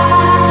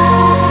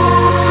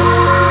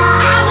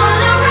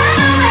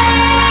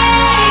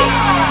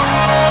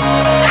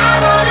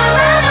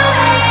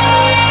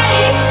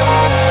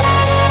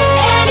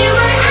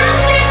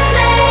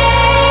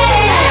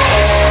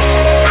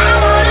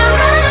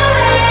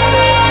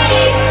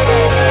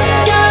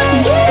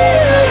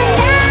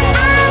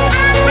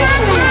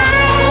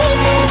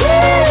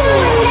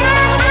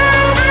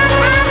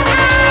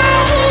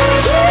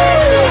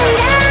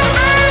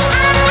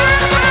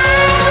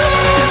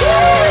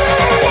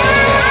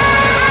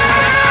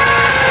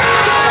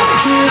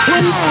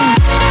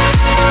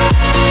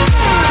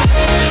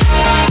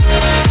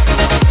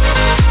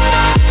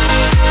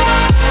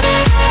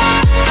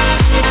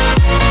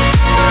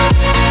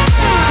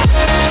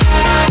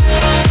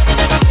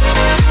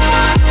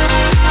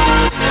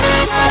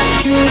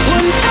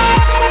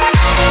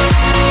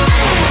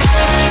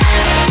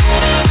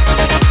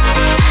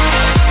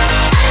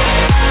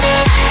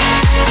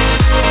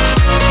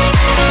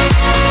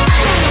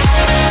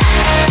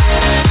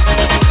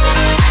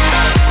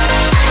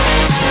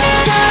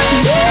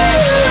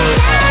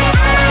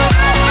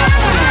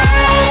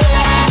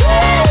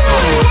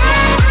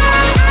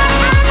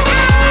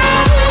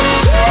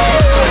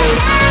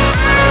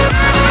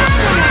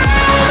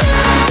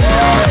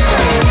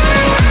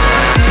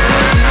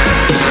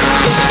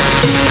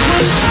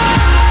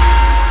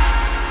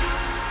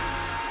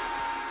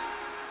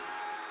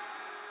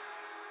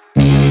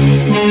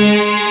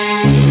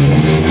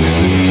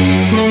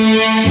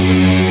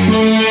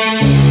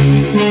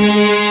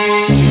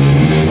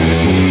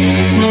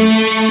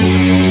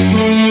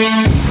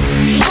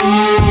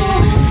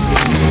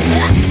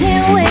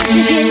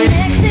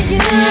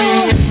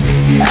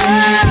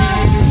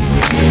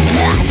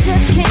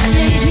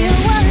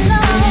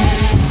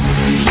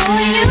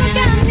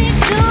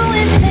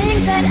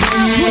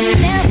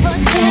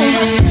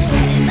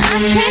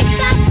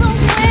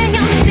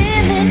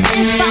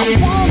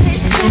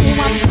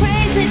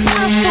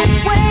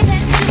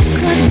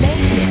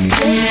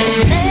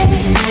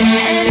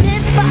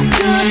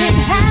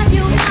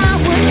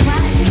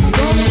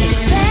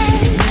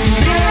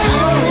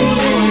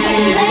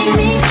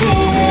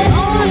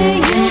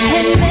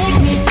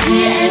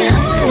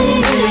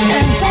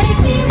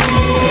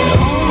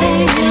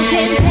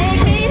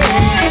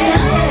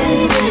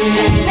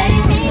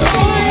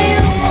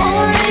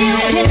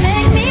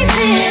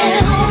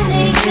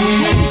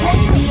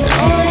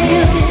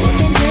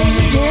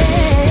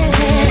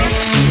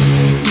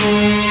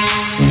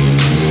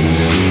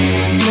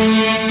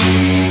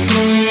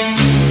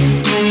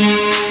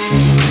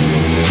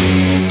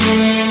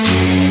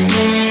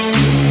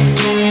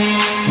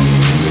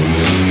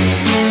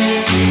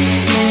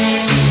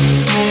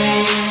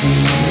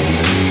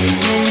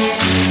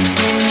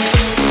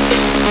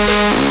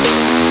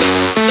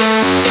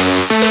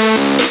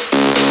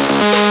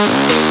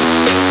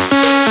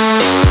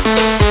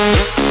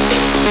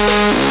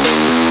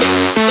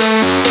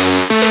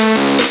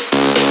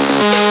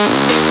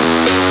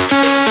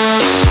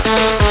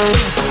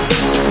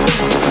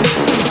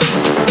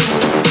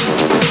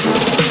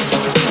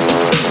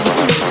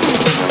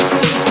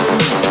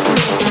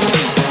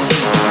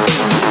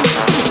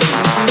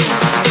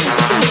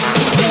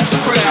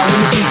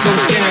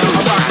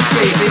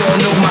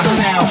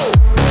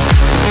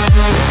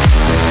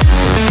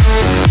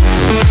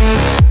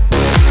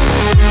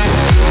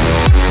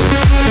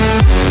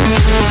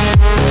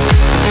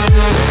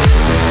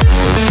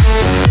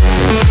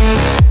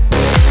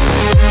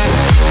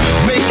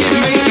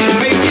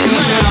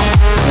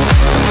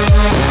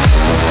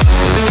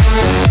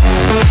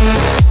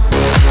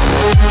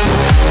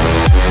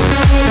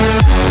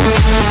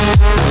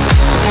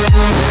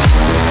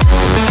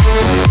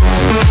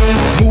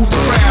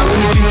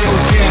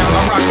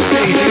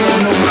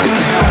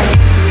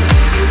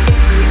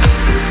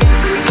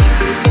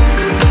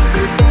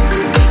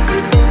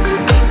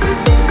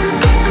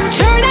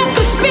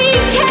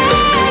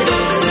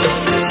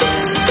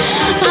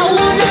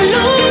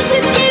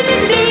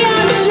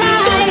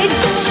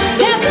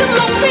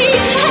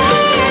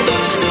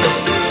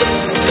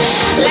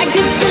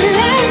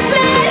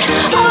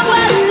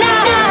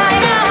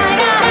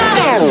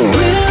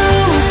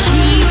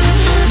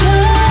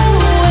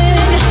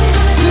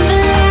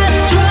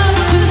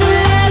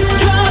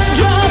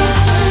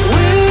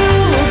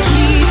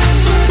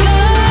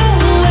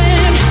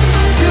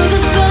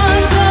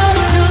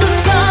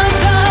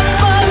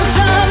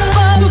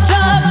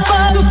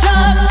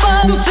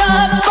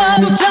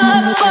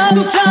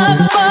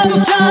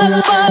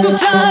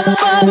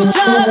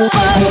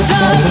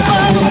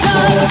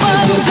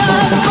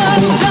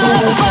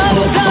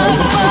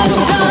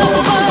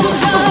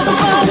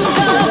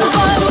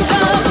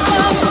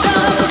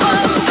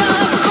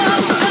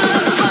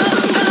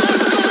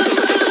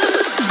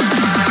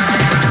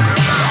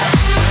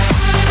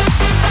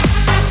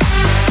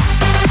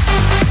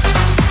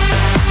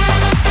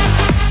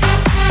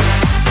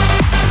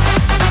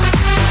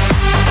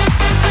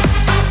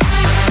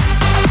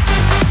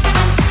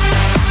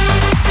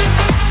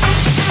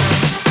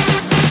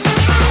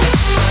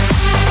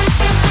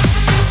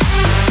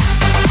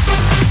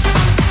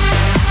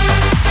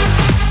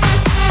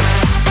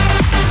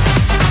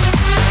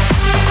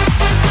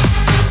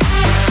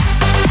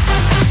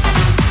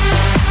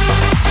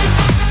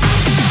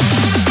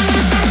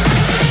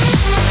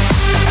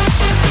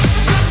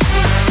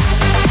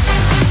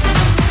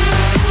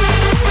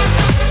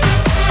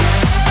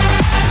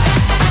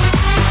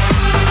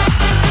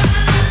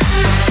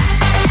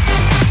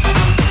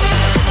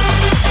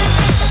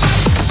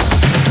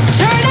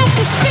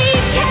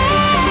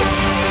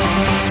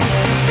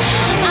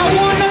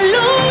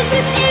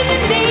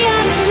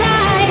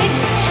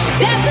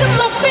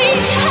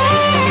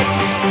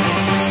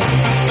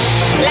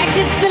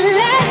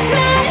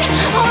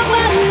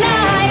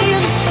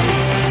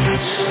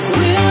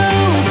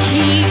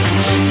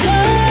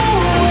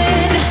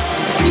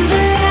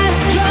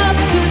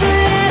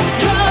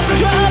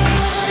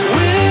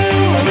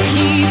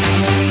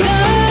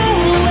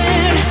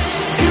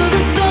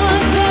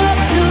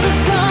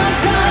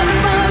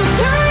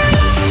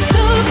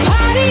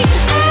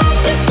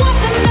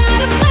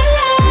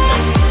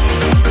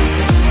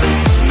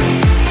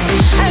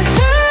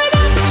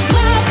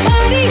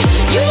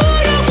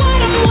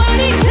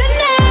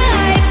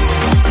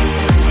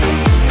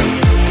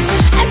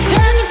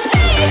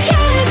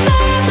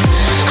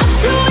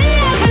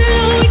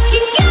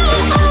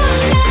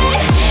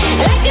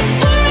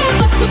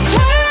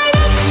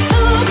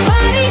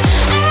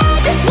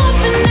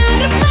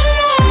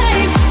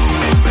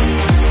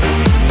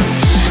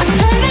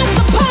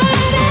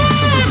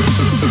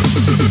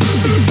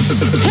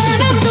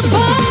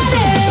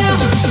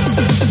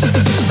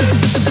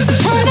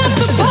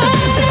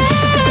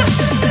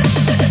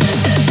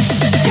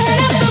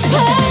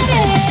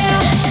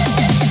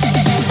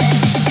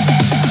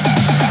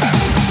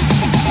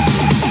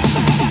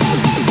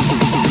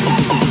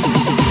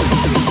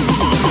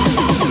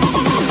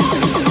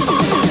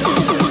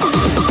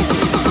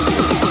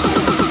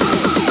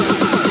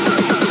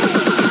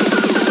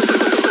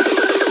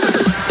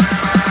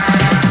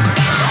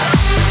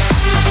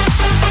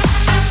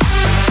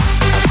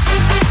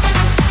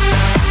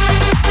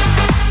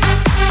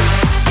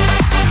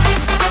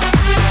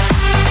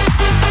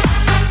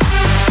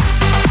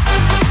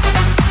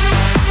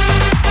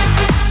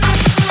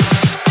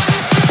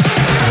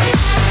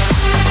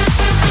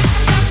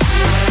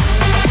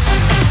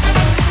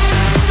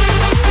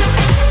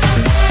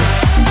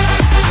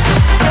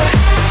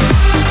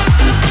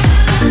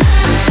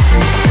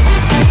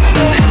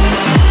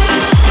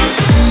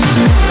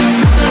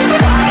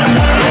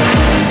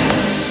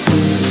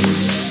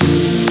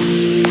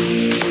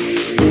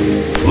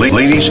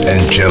 Ladies and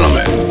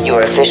gentlemen,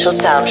 your official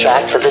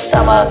soundtrack for the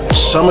summer.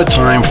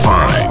 Summertime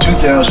Fine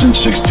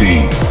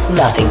 2016.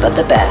 Nothing but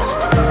the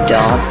best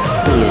dance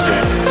music.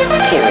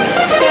 Period.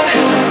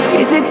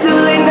 Is it too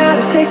late now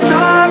to say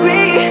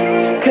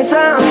sorry? 'Cause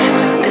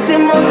I'm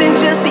missing more than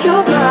just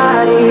your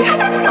body.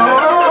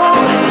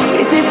 Oh,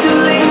 is it too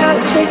late now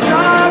to say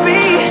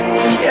sorry?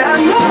 Yeah, I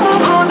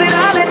know that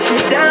I let you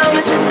down.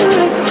 Is it too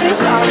late to say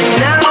sorry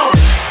now?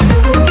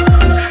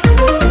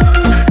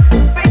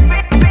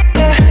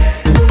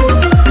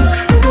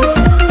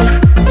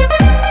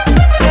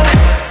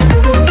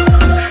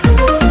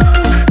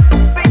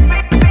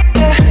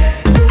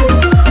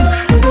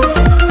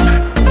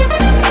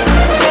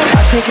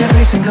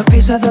 Single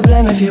piece of the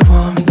blame if you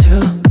want me to,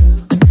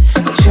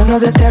 but you know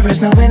that there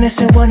is no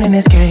innocent one in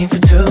this game for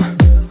two.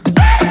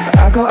 But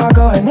I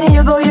go, and then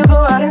you go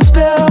out and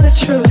spill the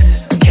truth.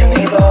 Can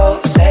we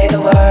both say the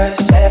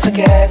words and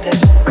forget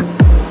this?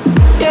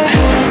 Yeah,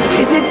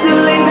 is it too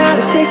late now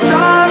to say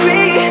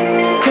sorry?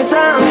 'Cause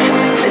I'm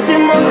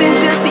missing more than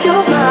just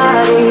your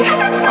body.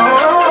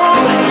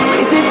 Oh,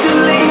 is it too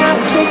late now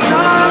to say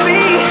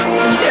sorry?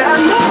 Yeah, I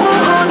know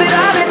that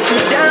I let you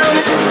down.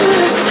 Is it too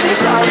late to say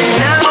sorry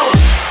now?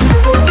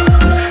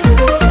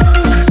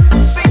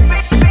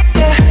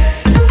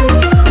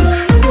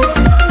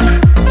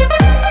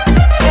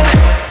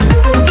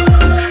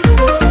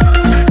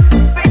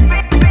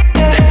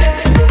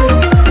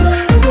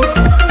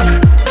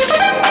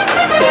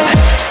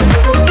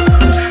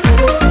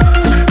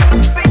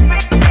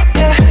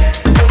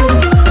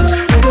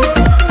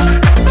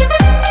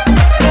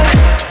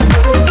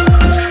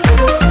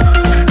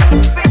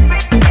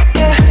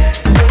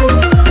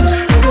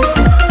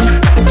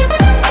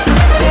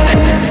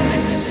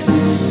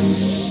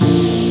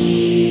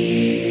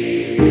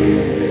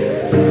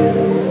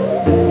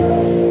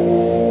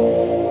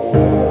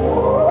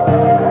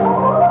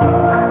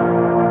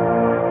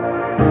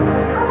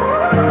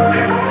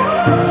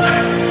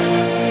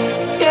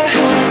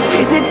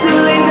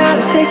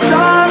 say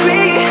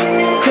sorry,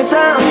 'cause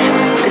I'm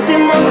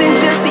missing more than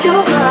just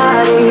your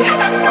body.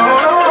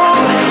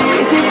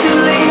 Oh, is it too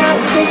late now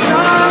to say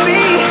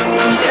sorry?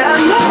 Yeah, I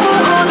know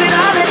that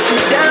I let you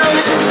down.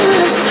 Is it too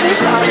late to say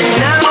sorry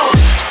now?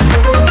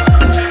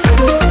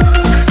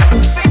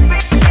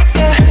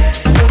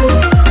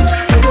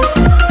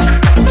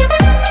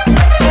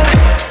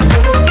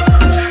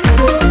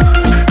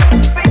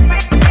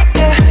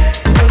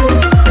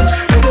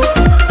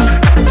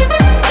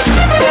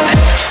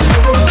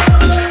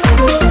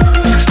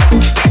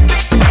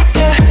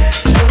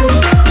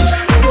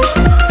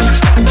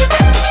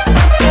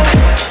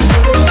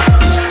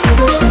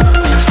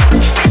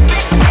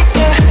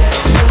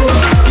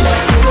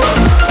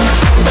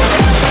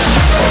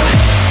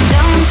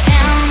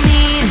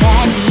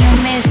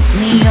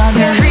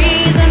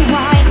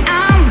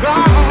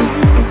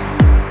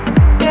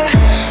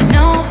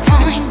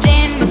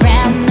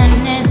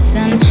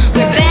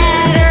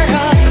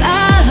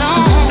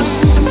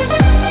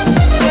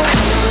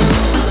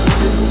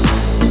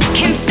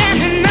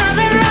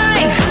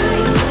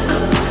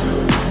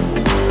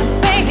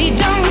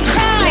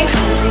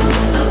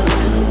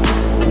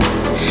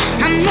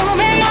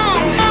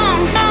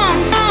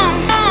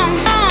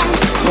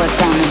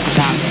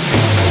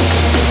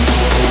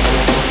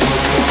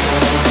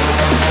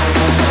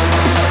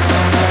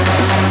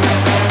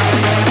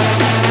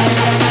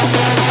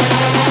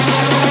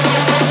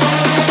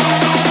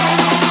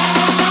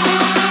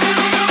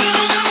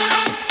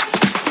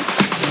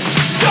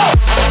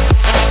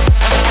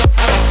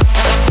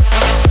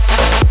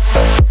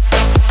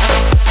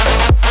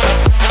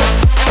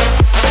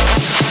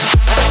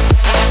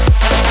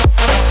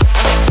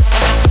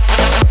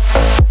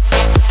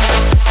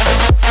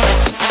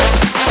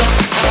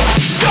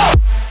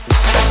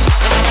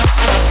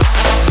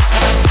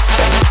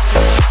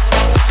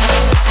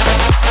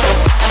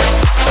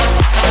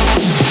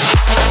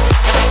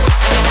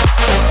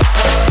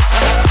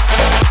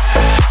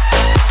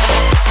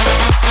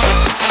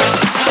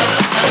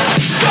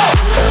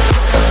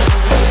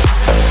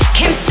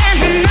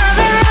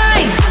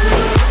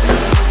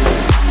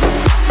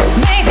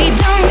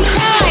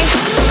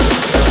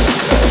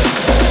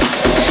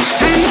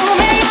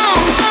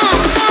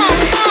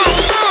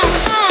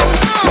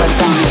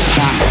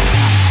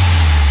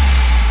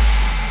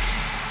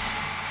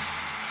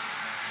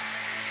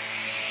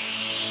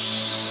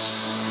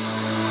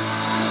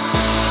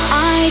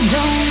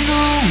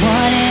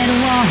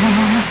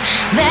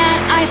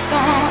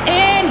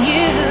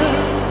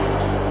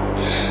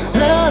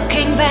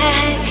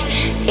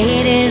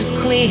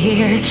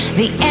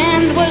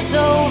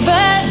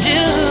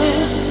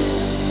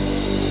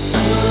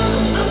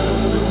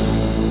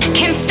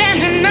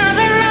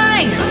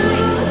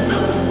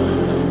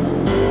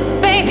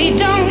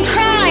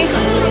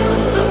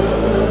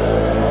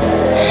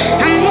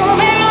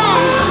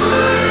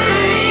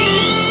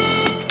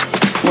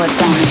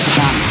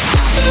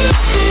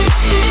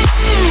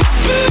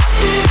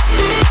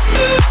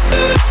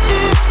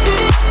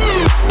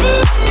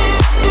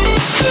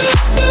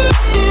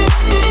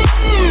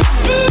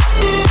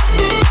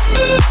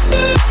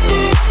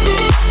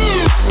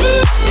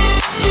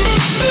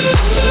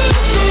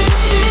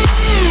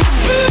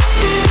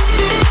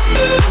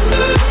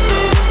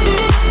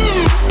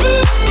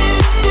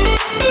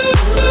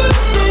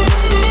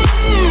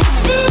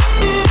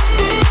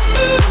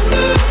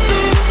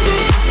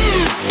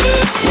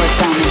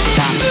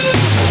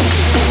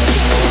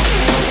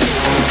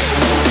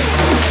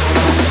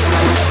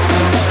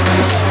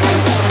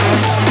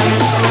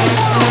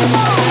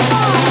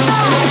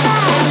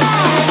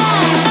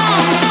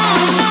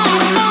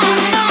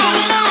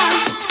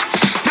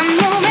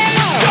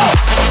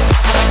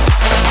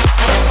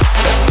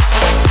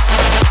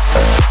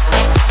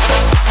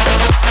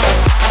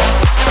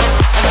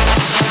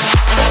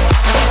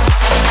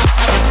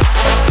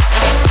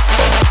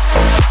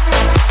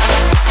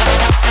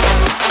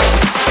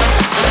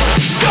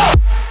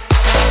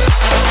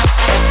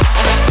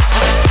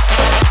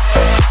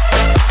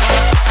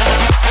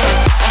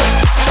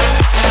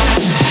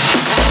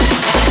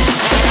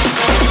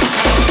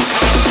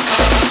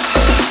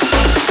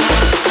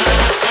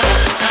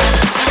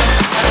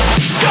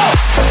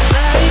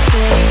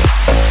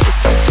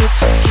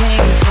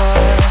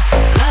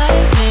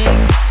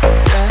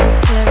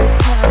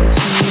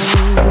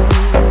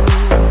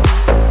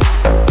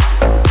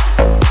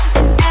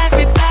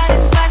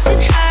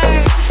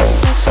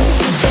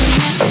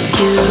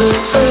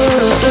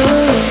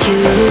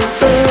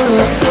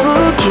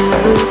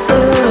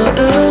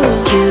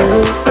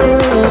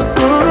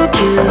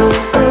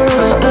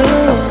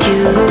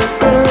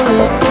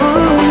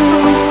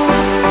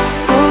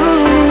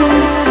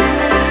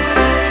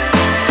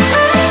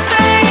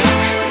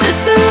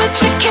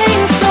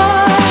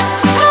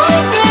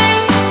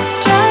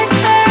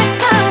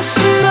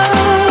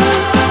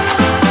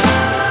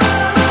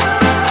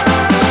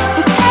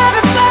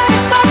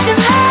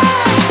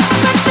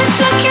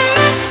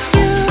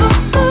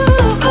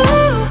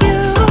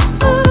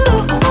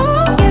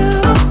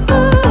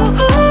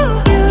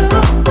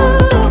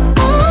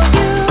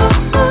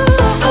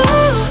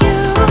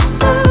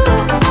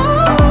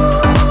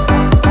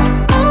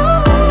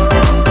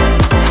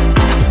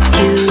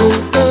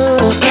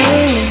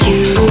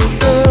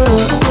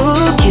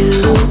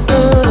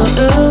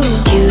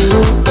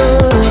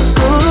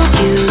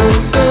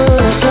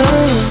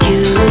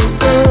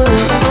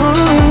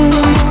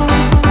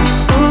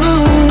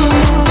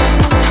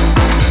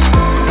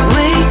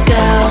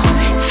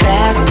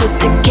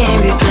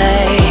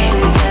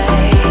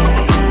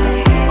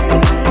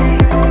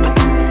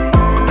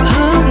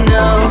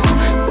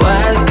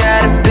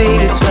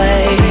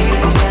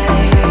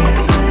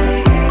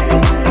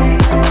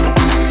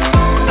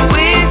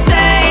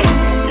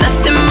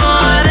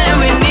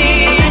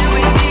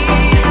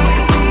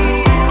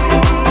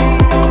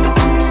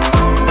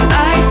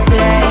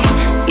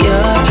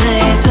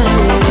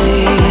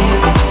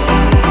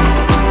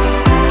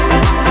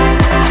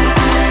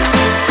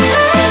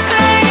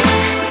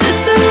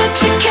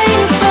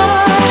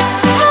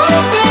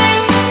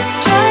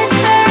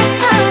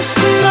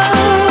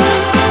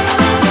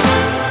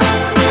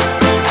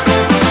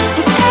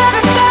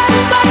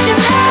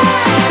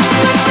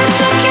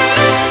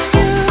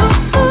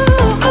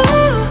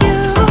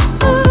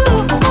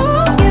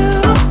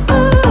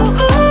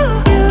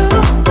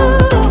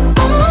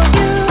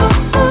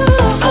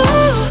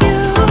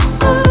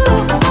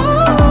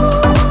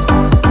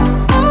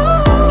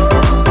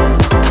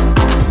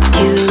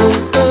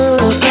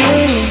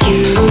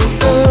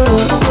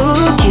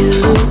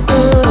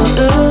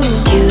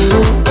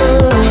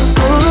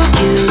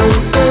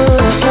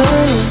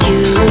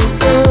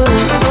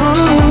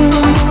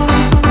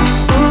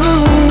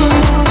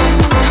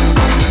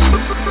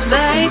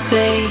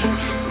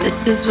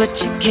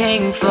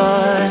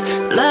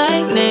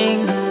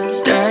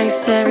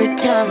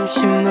 time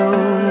she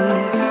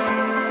moves.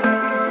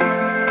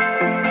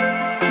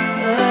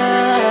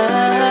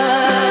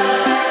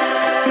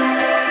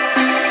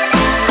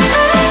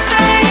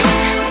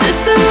 This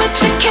is what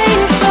you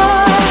came for.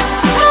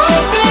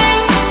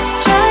 Lightning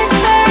strikes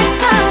every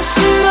time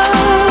she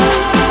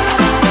moves.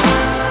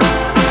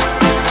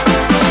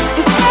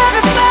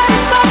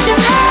 Everybody's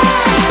watching her,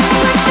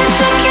 but she's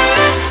looking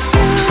at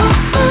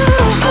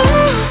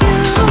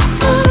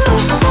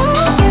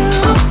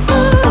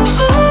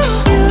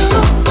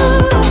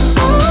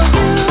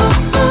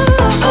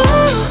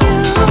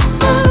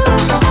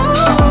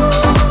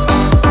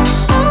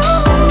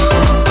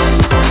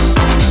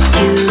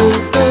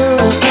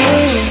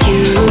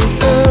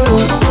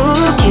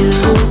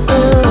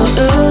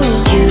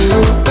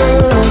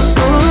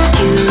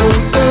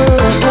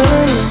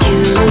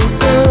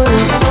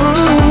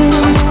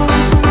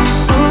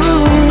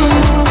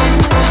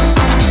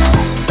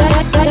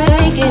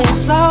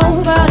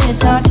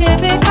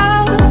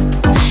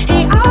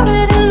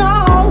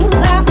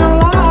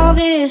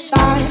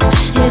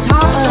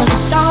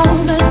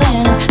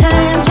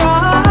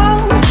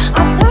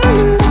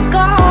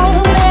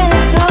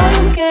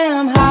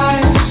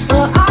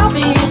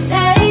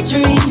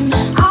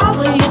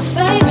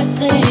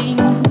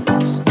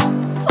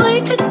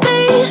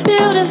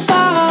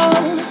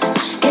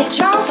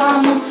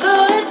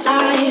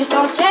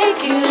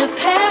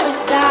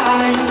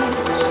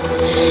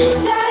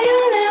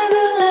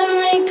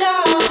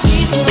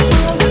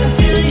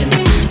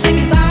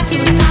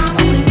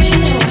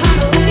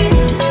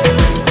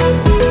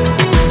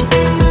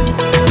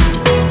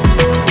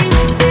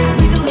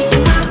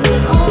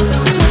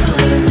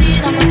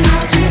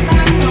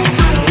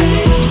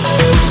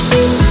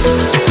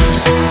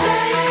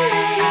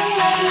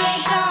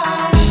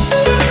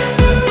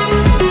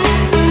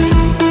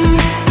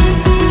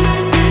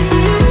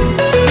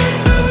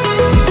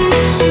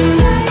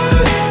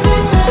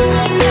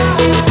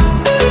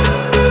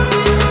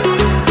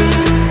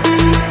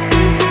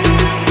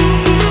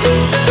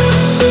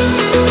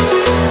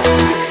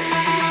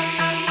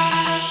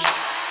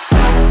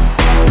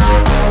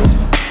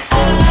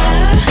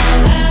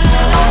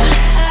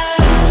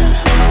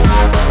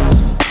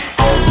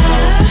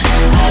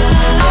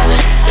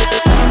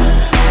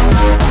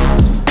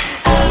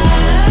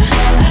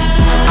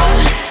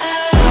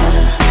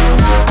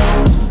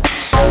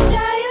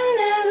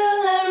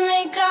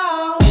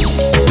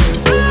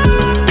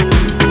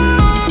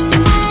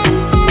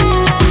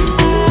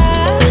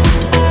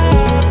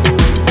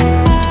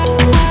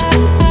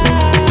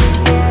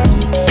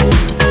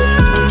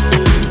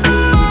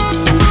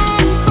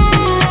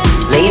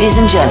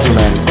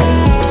gentlemen,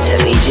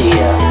 Tony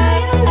Gia.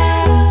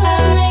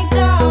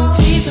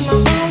 Deep in my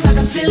bones, I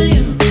can feel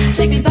you.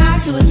 Take me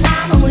back to a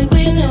time when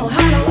we knew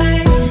how to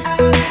wait.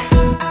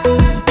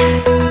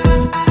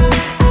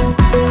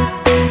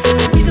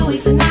 We could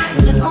waste a night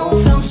with an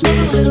old film, smoke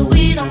a little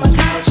weed on the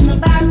couch in the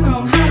back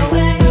room. How to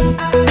wait.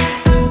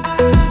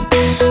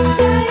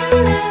 Say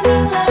you never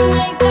let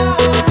me go.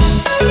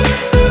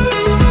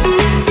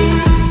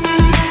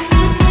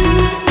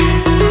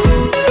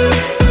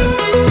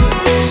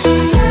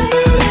 Say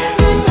you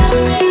never let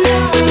me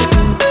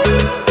go.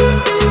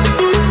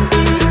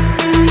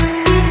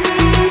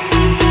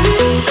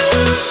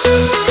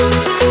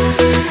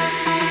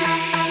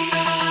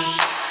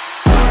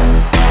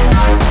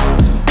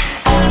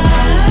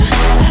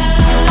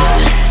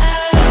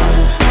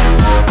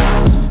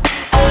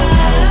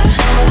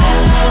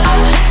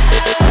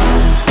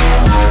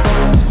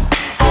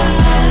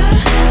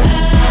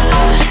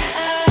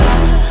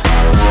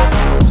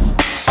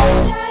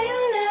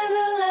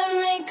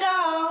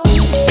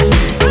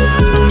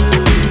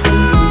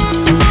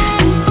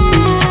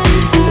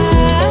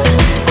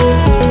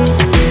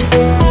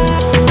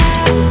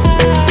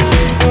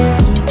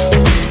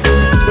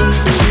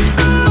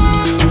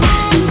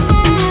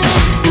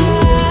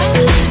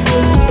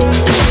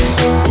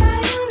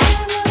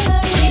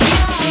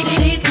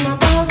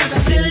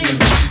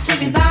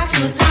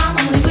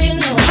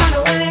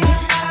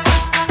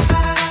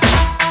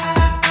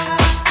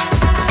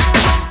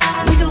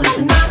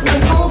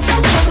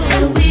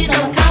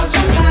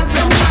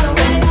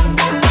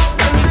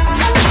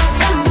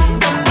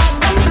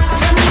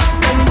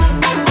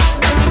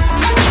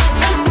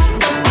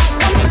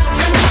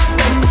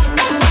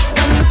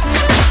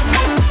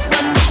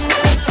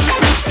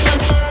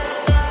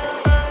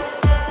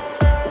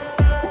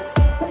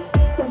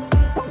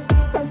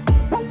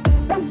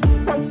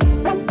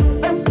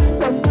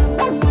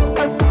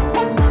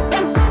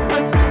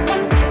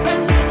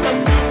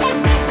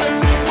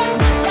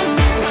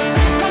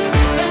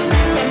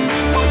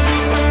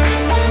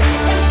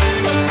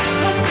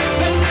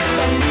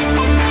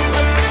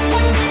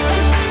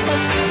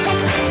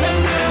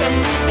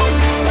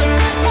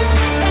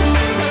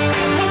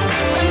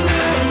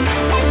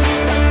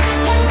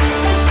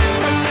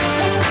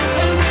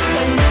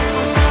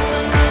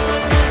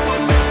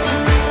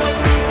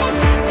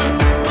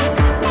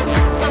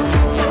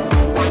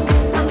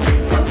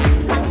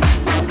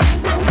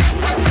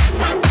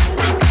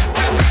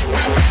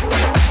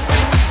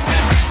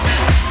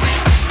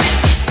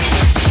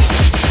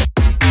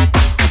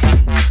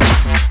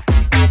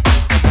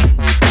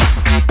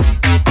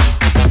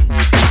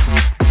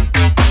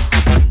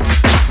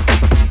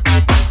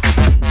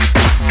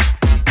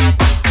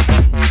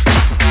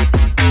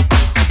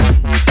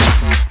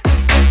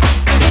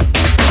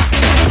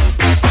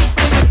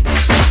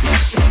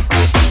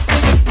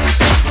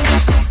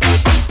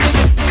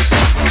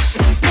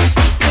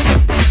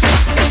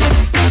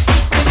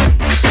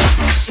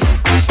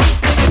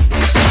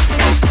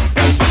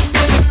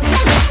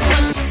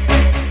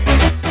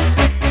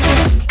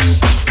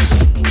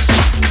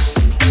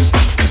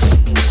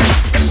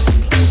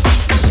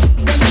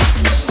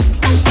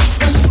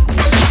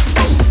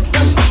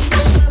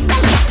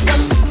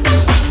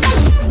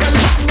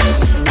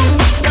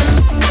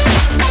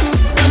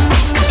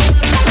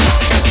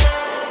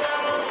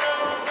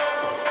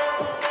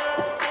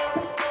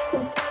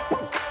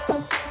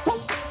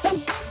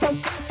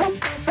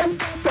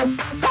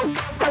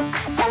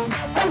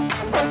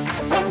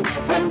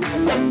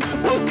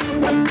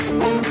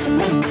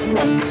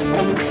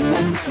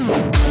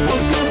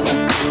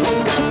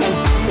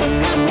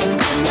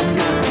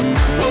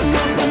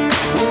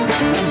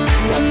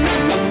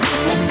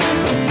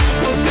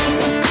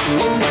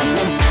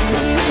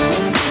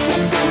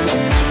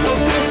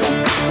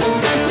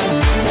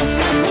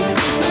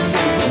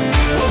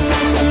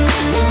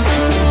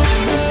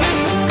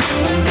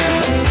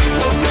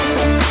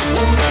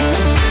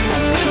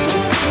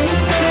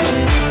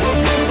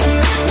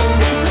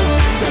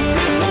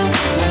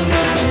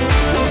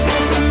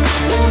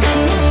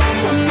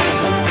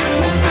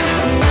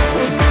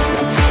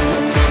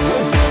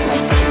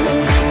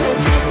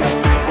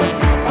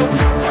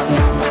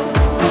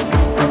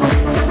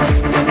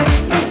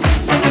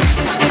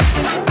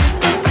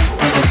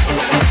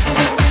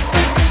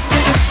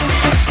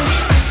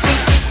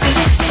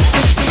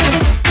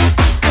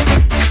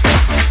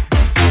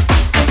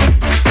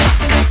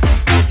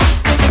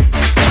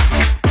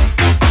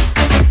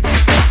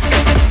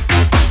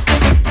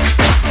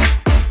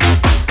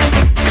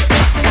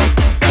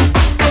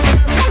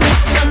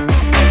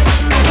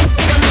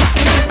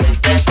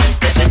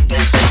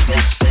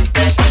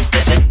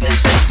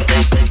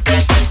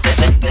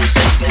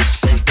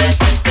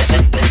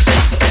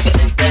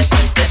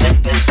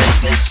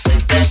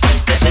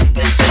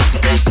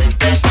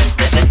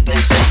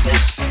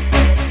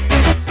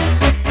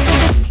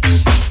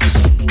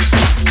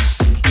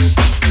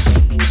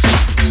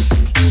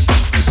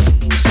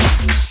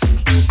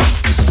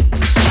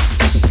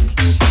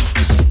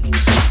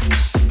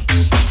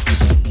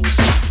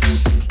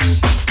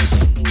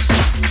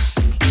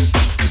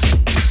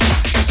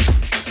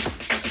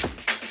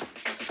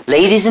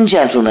 Ladies and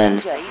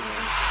gentlemen,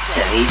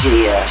 Tony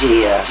Gia.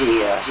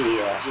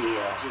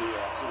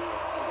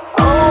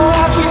 Oh,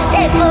 I'll just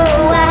stay for a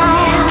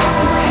while.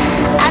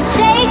 I'll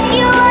take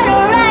you on a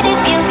ride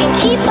if you can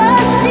keep a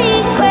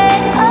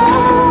secret.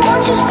 Oh,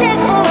 won't you stay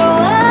for a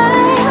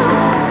while?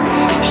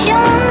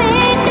 Show me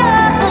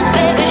darkness,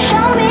 baby,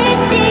 show me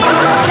deep.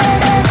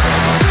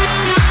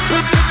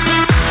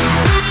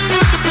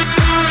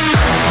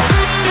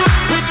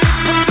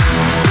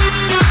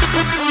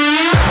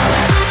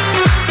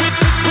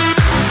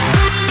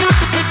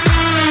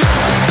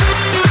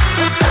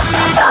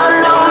 I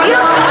know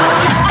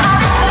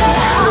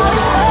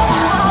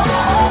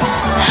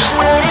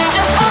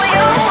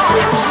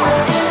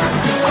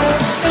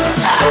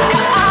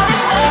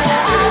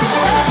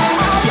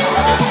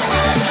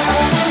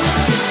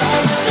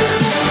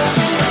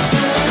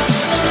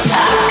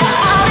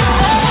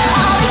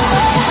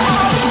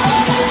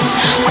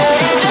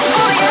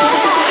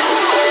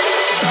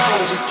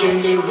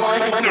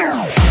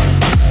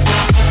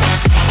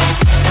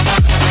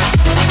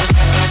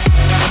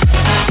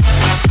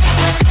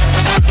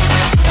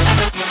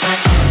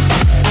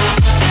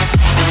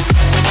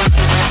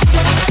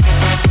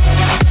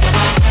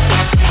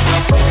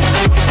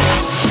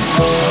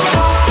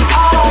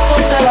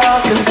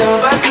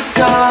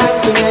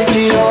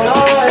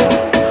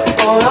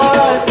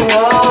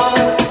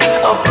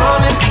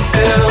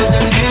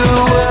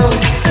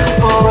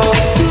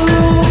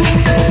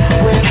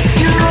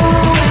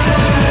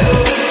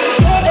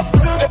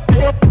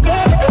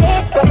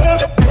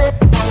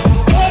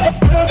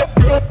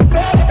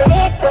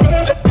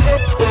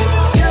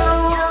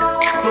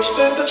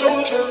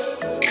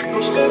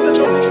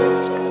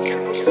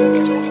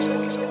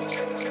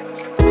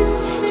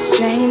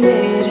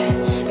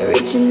you're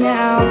reaching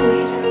out.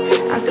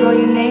 I call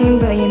your name,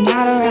 but you're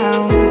not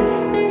around.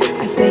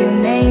 I say your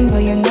name,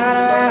 but you're not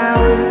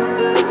around.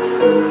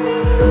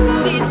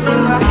 Beats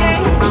in my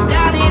head,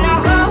 darling, I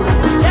hope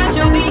that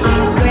you'll be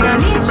here when I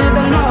need you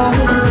the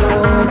most. So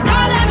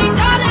don't let me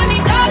down.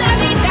 Don't let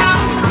me down.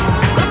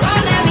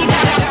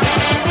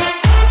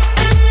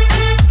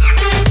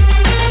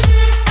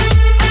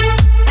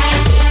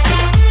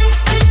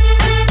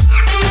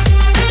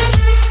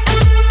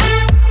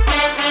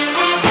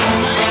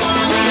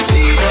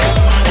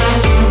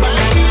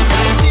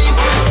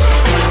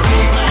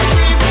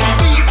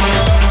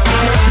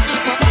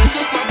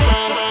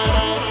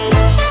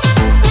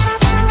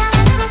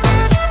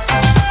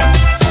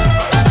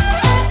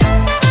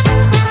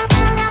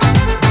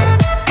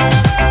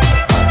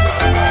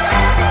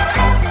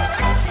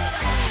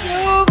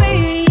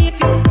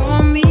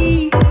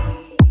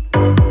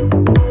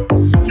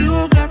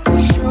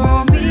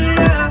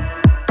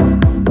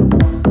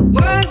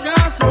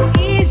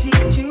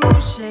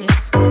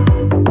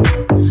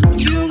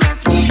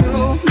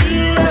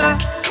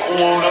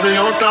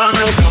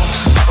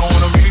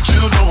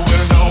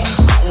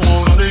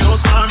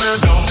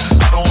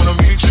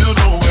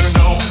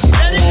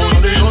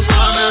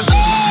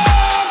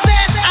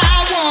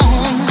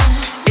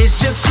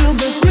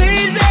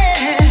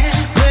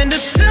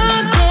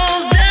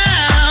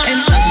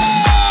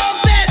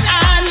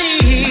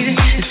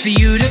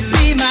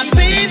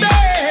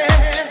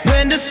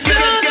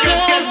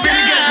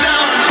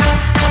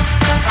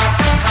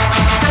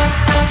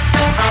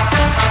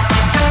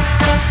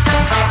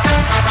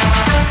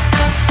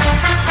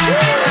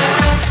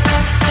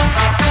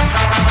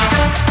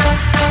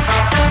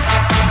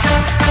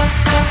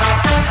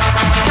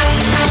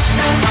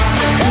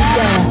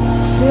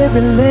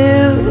 cherry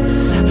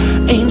lips,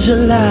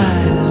 angel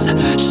eyes.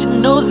 She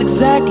knows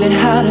exactly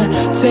how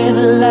to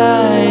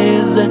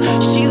tantalize.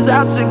 She's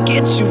out to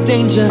get you,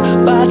 danger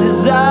by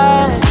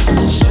design.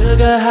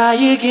 Sugar, how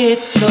you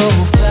get so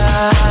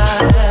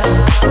fly?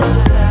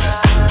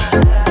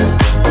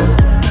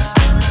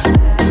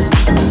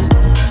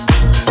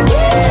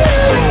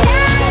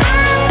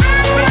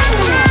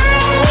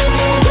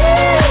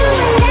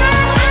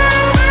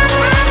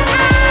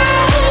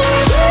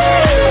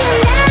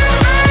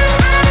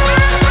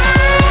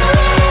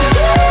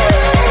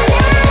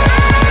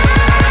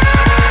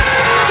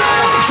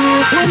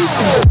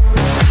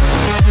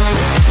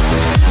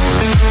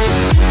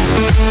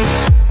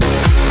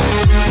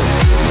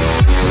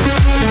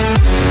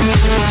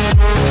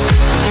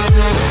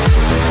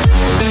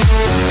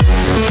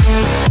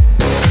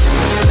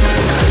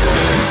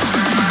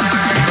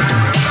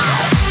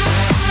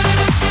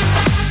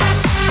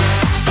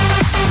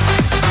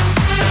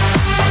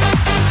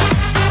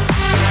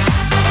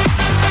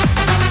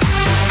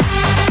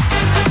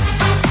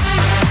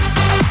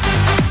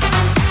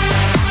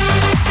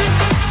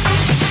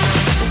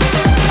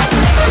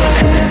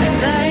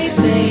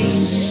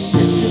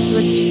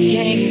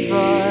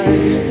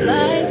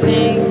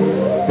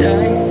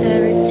 Strikes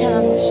every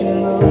time she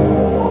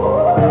moves.